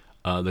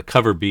the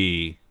cover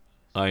B,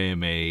 I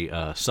am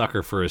a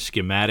sucker for a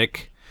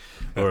schematic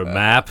or a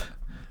map,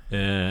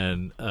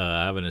 and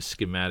having a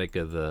schematic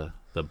of the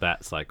The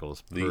bat cycle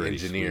is pretty The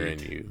engineer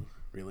sweet. in you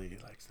really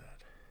likes that.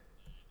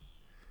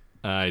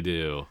 I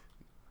do.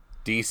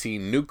 DC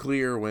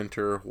Nuclear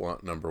Winter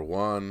number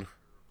 1.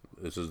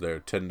 This is their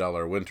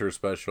 $10 winter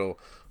special.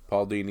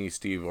 Paul Dini,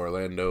 Steve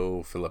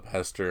Orlando, Philip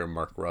Hester,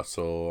 Mark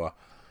Russell,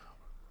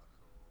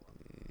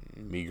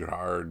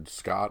 Meagard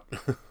Scott.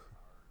 With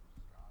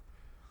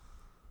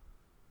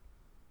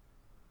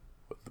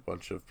a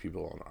bunch of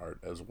people on art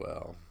as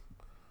well.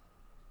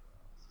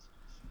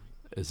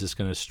 Is this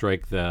going to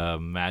strike the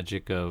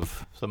magic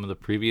of some of the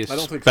previous I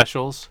don't think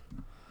specials?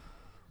 So.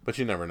 But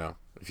you never know.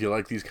 If you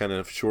like these kind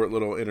of short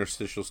little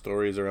interstitial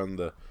stories around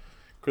the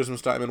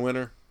Christmas time and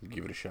winter,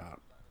 give it a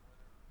shot.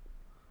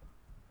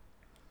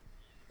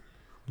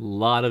 A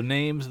lot of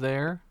names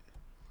there.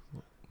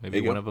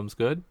 Maybe one of them's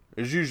good.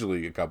 There's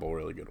usually a couple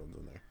really good ones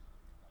in there.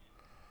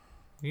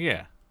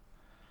 Yeah.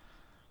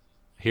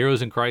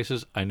 Heroes in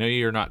Crisis. I know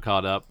you're not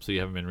caught up, so you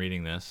haven't been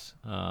reading this.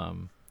 I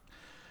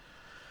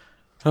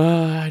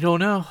don't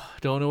know.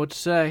 Don't know what to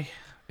say.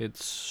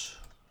 It's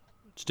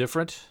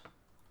different.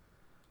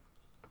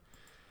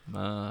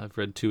 I've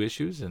read 2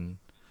 issues, and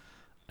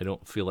I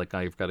don't feel like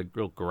I've got a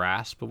real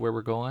grasp of where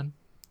we're going.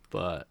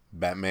 But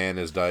Batman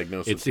is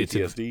diagnosed with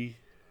PTSD.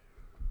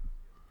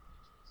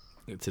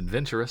 It's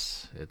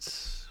adventurous.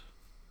 It's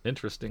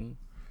interesting,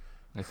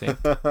 I think.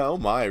 Oh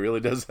my, it really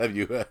does have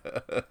you.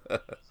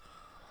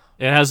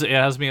 It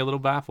has me a little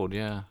baffled,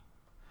 yeah.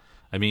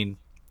 I mean,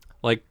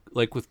 like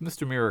with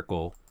Mr.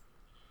 Miracle,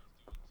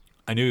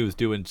 I knew he was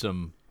doing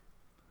some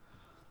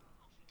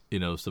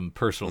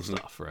personal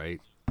stuff, right?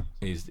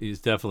 He's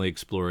definitely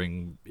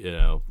exploring,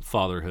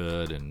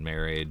 fatherhood and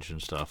marriage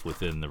and stuff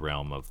within the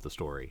realm of the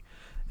story.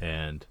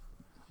 And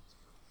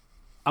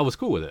I was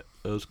cool with it.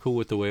 I was cool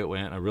with the way it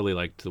went. I really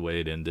liked the way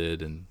it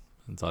ended and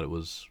thought it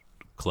was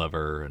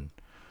clever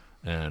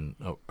and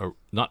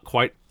not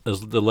quite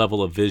as the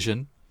level of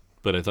Vision,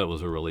 but I thought it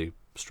was a really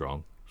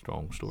strong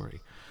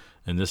story.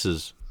 And this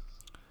is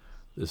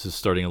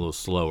starting a little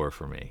slower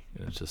for me.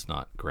 It's just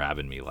not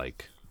grabbing me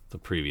like the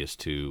previous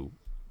 2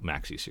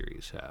 maxi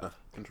series have.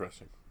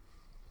 Interesting.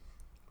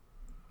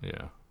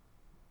 Yeah.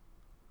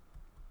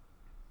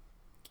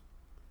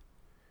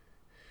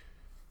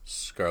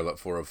 Scarlet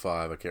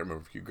 405. I can't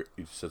remember if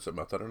you said something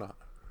about that or not.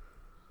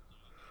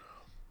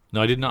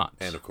 No, I did not.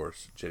 And of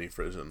course, Jenny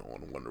Frison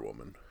on Wonder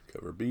Woman,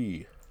 cover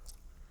B.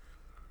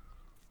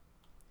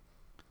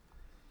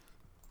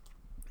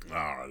 All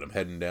right, I'm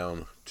heading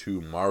down to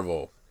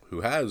Marvel,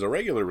 who has a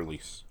regular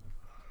release.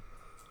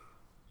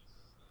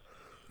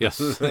 Yes,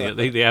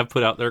 they have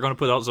put out. They're going to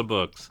put out some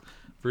books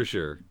for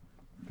sure.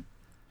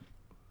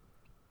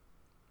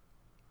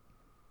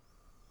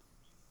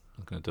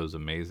 Looking at those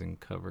amazing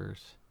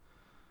covers.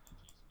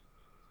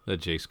 That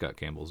J. Scott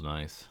Campbell's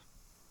nice.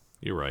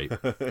 You're right.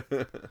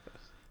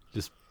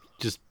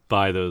 Just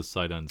buy those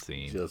sight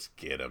unseen. Just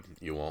get them.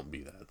 You won't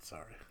be that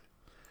sorry.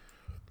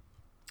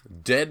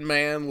 Dead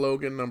Man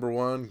Logan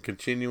 #1,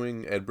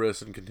 continuing Ed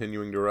Brisson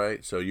continuing to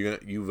write. So you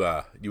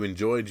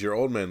enjoyed your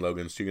Old Man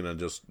Logan, so you're gonna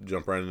just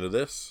jump right into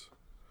this.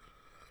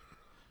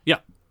 Yeah,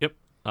 yep.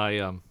 I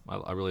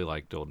really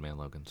liked Old Man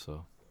Logan,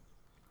 so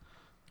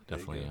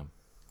definitely am.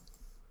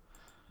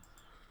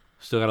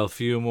 Still got a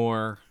few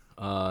more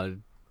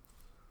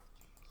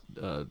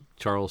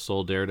Charles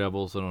Soule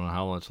Daredevils. I don't know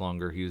how much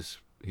longer he's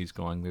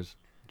going. There's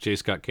J.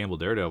 Scott Campbell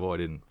Daredevil. I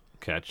didn't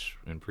catch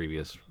in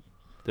previous.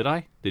 Did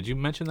I? Did you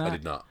mention that? I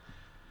did not.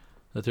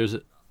 That there's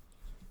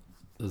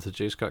a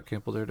J. Scott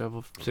Campbell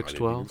Daredevil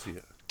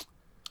 612.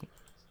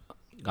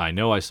 I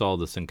know I saw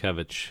the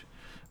Sienkiewicz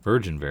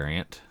Virgin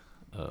variant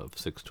of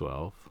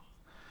 612.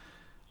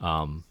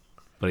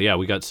 But yeah,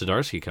 we got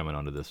Zdarsky coming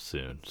onto this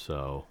soon,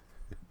 so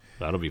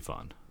that'll be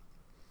fun.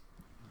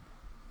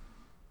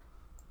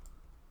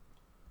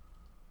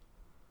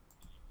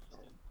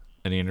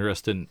 Any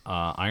interest in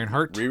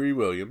Ironheart? Riri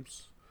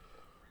Williams.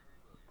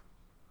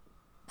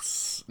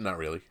 Not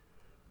really.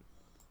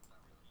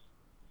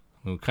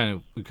 We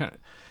kind of,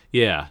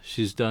 yeah.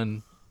 She's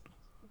done.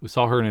 We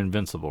saw her in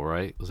Invincible,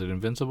 right? Was it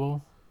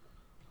Invincible?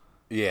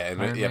 Yeah,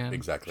 and yep,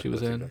 exactly. She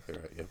was in. Exactly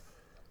right. Yep.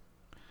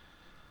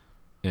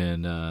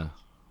 And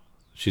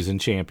she's in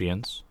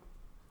Champions.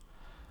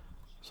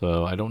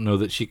 So I don't know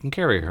that she can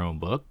carry her own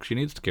book. She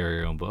needs to carry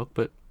her own book,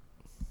 but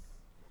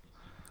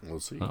we'll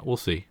see. We'll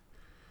see.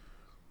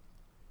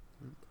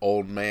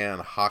 Old Man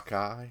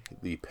Hawkeye,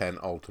 the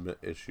penultimate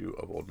issue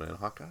of Old Man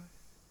Hawkeye.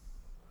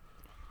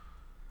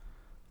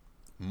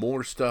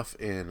 More stuff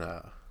in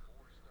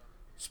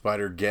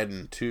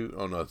Spider-Geddon 2.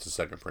 Oh, no, it's the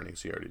second printing,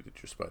 so you already did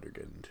your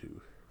Spider-Geddon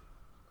 2.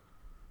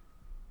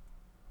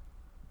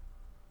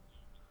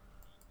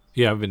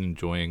 Yeah, I've been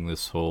enjoying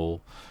this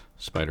whole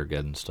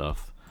Spider-Geddon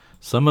stuff.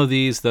 Some of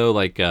these, though,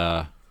 like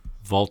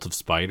Vault of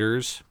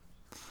Spiders,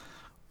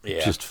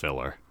 just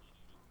filler.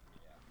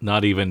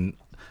 Not even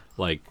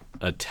like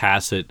a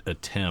tacit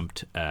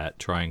attempt at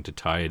trying to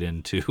tie it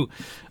into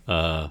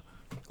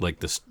like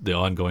the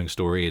ongoing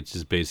story. It's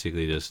just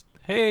basically just,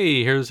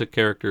 hey, here's a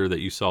character that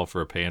you saw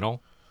for a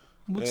panel.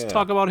 Let's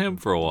talk about him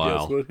for a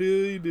while. Guess what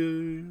he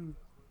do?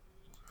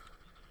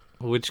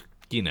 Which,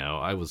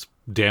 I was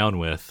down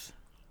with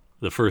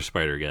the first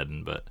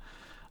Spider-Geddon, but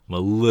I'm a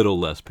little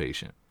less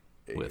patient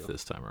with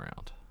this time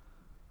around.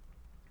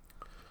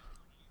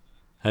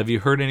 Have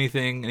you heard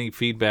anything, any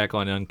feedback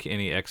on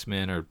any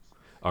X-Men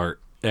or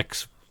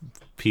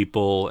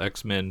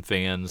X-Men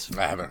fans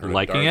I haven't heard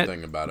liking a darn it?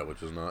 thing about it,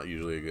 which is not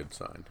usually a good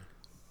sign.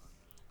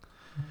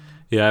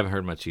 Yeah, I haven't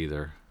heard much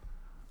either.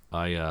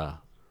 I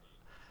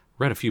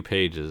read a few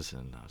pages,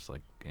 and I was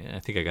like, I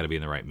think I got to be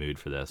in the right mood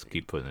for this.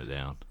 Keep putting it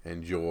down.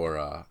 And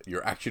your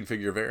action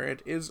figure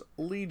variant is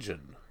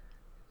Legion.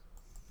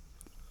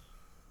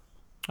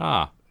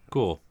 Ah,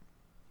 cool.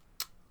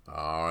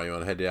 All right, you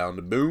want to head down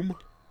to Boom?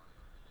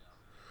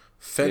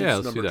 Fence Yeah,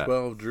 let's number do that.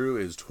 12. Drew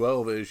is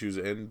 12 issues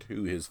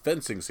into his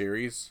fencing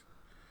series.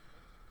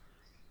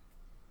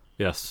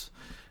 Yes.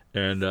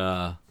 And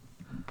there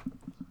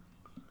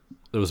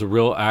was a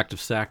real act of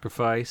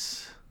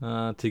sacrifice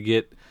to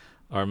get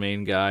our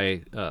main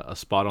guy a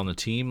spot on the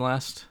team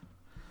last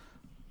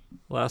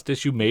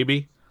issue,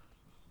 maybe.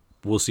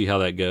 We'll see how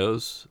that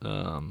goes.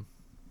 I'm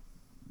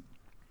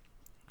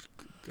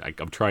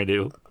trying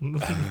to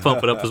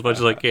pump it up as much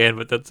as I can,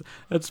 but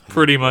that's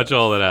pretty much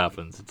all that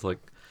happens. It's like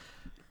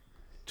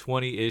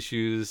 20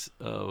 issues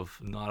of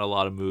not a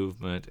lot of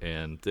movement,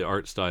 and the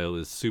art style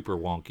is super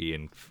wonky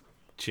and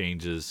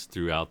changes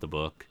throughout the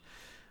book.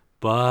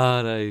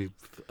 But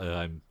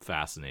I'm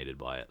fascinated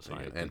by it, so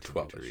I and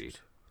 12 to read. issues.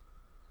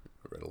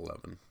 I read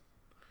 11.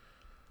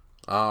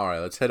 All right,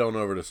 let's head on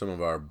over to some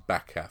of our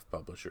back half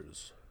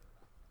publishers.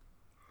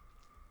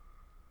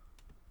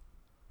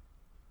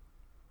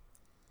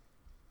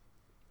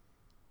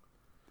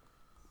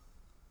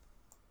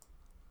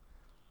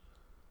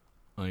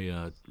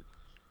 I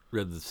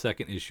read the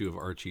second issue of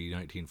Archie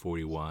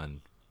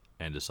 1941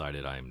 and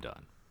decided I am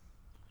done.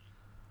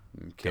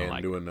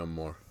 Can't do it no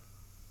more.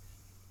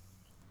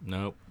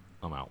 Nope,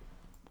 I'm out.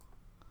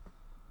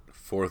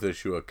 Fourth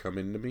issue of Come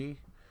Into Me.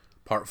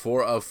 Part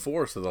 4 of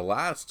 4, so the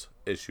last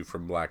issue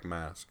from Black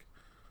Mask.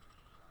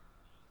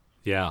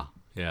 Yeah,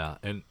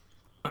 and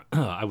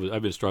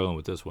I've been struggling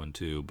with this one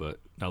too, but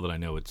now that I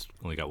know it's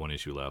only got one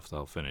issue left,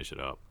 I'll finish it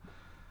up.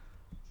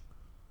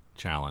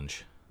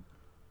 Challenge.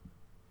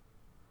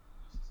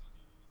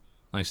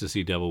 Nice to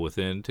see Devil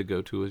Within to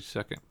go to a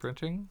second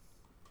printing.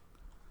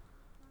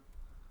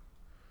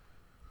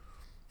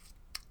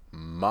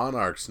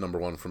 Monarchs number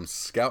 1 from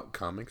Scout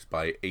Comics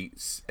by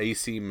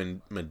AC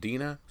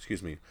Medina,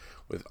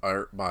 with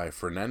art by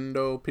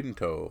Fernando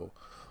Pinto.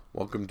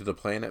 Welcome to the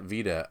planet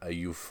Vita, a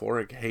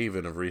euphoric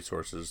haven of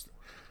resources.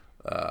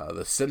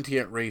 The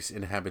sentient race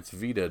inhabits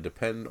Vita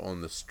depend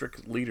on the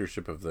strict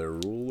leadership of their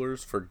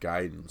rulers for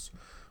guidance.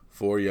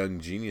 4 young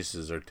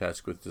geniuses are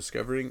tasked with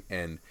discovering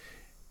and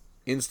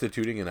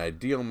instituting an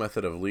ideal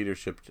method of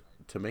leadership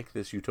to make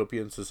this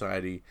utopian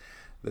society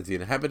that the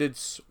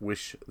inhabitants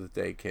wish that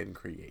they can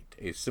create.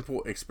 A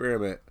simple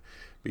experiment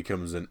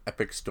becomes an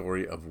epic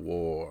story of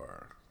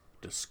war,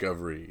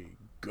 discovery,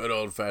 good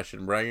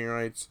old-fashioned bragging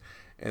rights,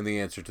 and the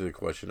answer to the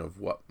question of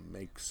what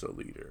makes a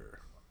leader.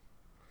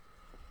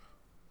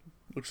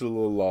 Looks a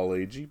little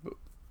law-agey, but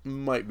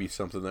might be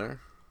something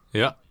there.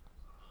 Yeah.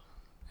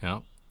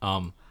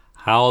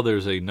 How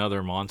there's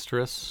another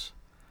Monstrous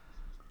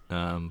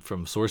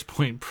from Source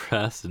Point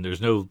Press, and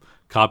there's no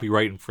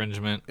copyright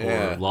infringement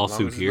or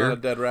lawsuit here. Not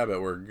a dead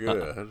rabbit, we're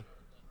good.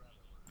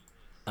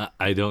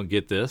 I don't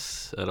get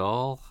this at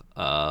all.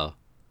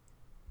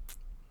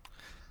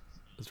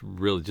 It's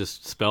really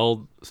just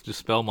spell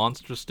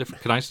Monstrous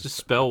different. Can I just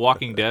spell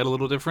Walking Dead a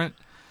little different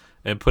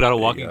and put out a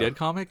Walking Dead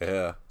comic?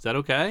 Yeah. Is that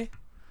okay?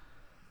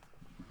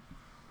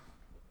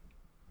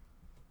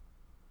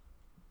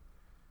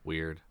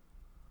 Weird.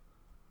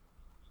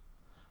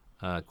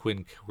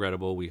 Quinn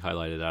Credible, we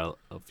highlighted out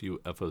a few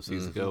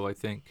FOCs ago, I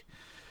think.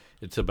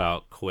 It's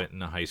about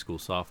Quentin, a high school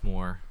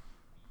sophomore,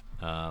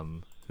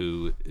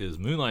 who is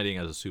moonlighting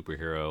as a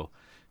superhero.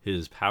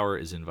 His power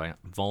is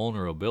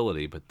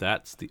invulnerability, but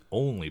that's the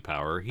only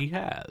power he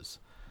has.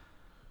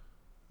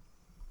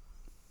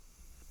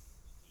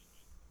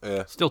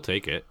 Yeah. Still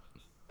take it.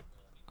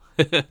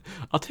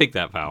 I'll take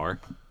that power.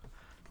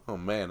 Oh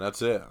man,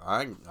 that's it.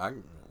 I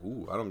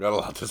don't got a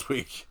lot this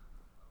week.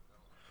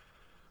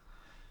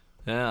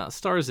 Yeah,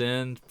 Stars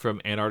End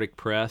from Antarctic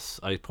Press.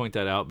 I point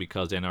that out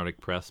because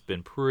Antarctic Press has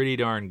been pretty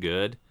darn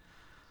good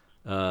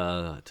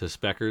to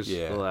Speckers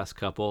the last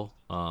couple.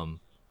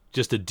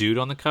 Just a dude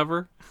on the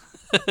cover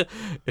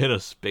in a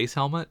space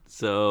helmet.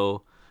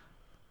 So,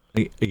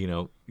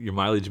 your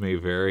mileage may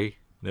vary.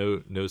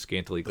 No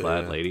scantily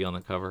clad lady on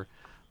the cover.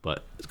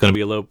 But it's going to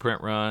be a low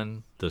print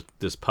run.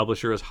 This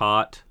publisher is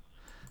hot.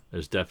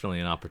 There's definitely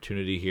an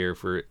opportunity here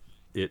for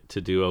it to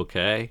do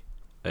okay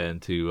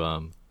and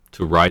to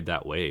ride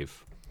that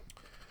wave.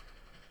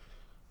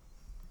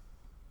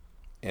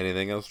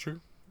 Anything else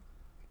true?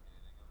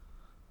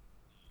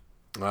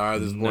 All right,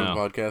 this is one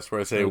podcast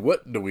where I say,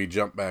 what do we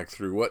jump back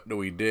through? What do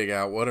we dig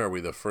out? What are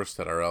we the first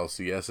at our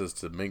LCSs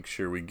to make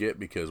sure we get?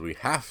 Because we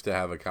have to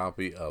have a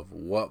copy of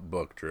what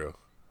book, Drew?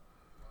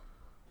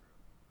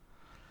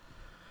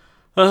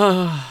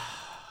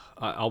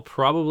 I'll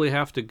probably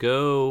have to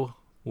go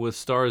with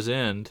Star's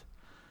End.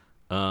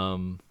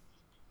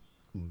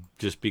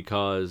 Just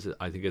because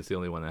I think it's the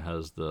only one that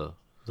has the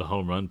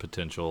home run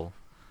potential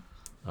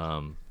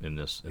in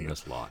this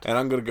lot. And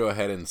I'm going to go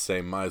ahead and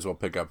say, might as well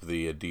pick up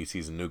the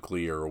DC's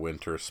Nuclear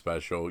Winter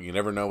Special. You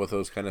never know with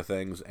those kind of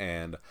things.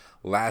 And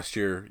last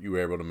year, you were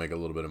able to make a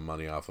little bit of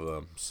money off of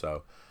them.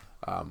 So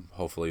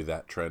hopefully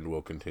that trend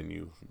will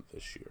continue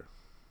this year.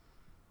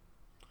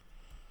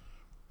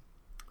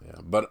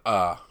 Yeah, but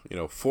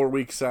 4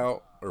 weeks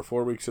out, or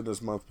 4 weeks in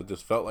this month, but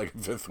this felt like a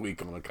fifth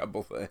week on a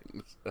couple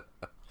things.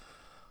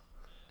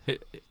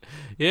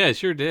 Yeah, it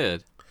sure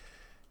did.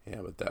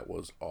 Yeah, but that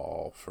was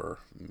all for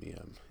me.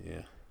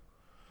 Yeah,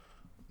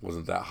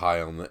 wasn't that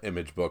high on the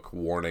Image book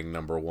warning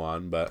number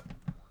 1, but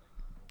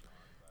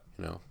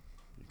you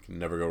can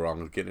never go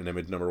wrong with getting an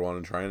Image number 1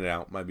 and trying it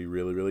out. Might be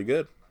really, really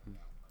good.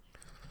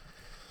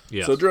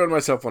 Yes. So Drew and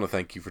myself want to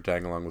thank you for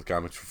tagging along with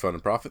Comics for Fun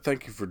and Profit.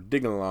 Thank you for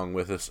digging along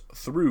with us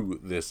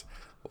through this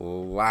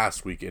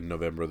last week in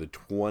November, the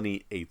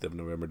 28th of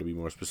November to be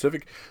more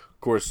specific. Of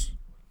course,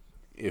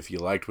 if you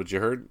liked what you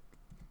heard,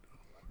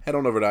 head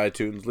on over to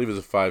iTunes, leave us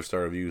a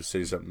 5-star review,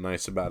 say something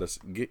nice about us,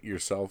 get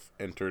yourself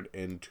entered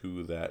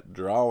into that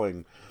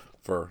drawing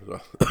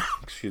for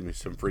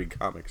some free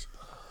comics.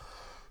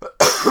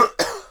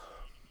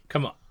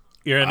 Come on.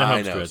 You're in the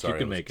home stretch. Sorry, you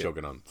can make it.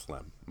 Choking on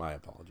phlegm. My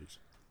apologies.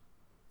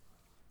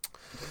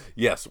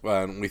 Yes,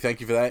 we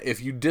thank you for that.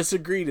 If you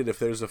disagreed, and if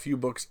there's a few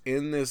books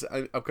in this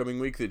upcoming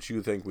week that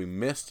you think we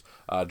missed,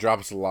 drop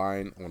us a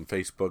line on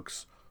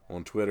Facebooks,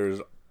 on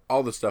Twitters,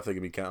 all the stuff that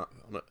can be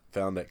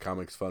found at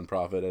Comics Fun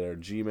Profit at our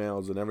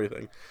Gmails and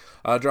everything.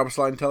 Drop us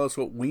a line and tell us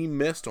what we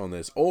missed on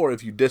this. Or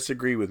if you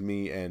disagree with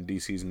me and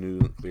DC's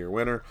Nuclear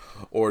Winter,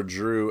 or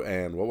Drew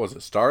and, what was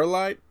it,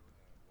 Starlight?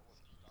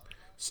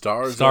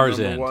 Stars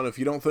number 1. If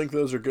you don't think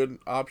those are good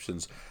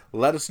options,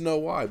 let us know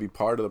why. Be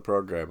part of the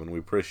program, and we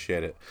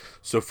appreciate it.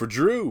 So for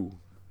Drew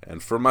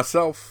and for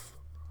myself,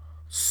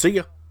 see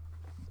ya.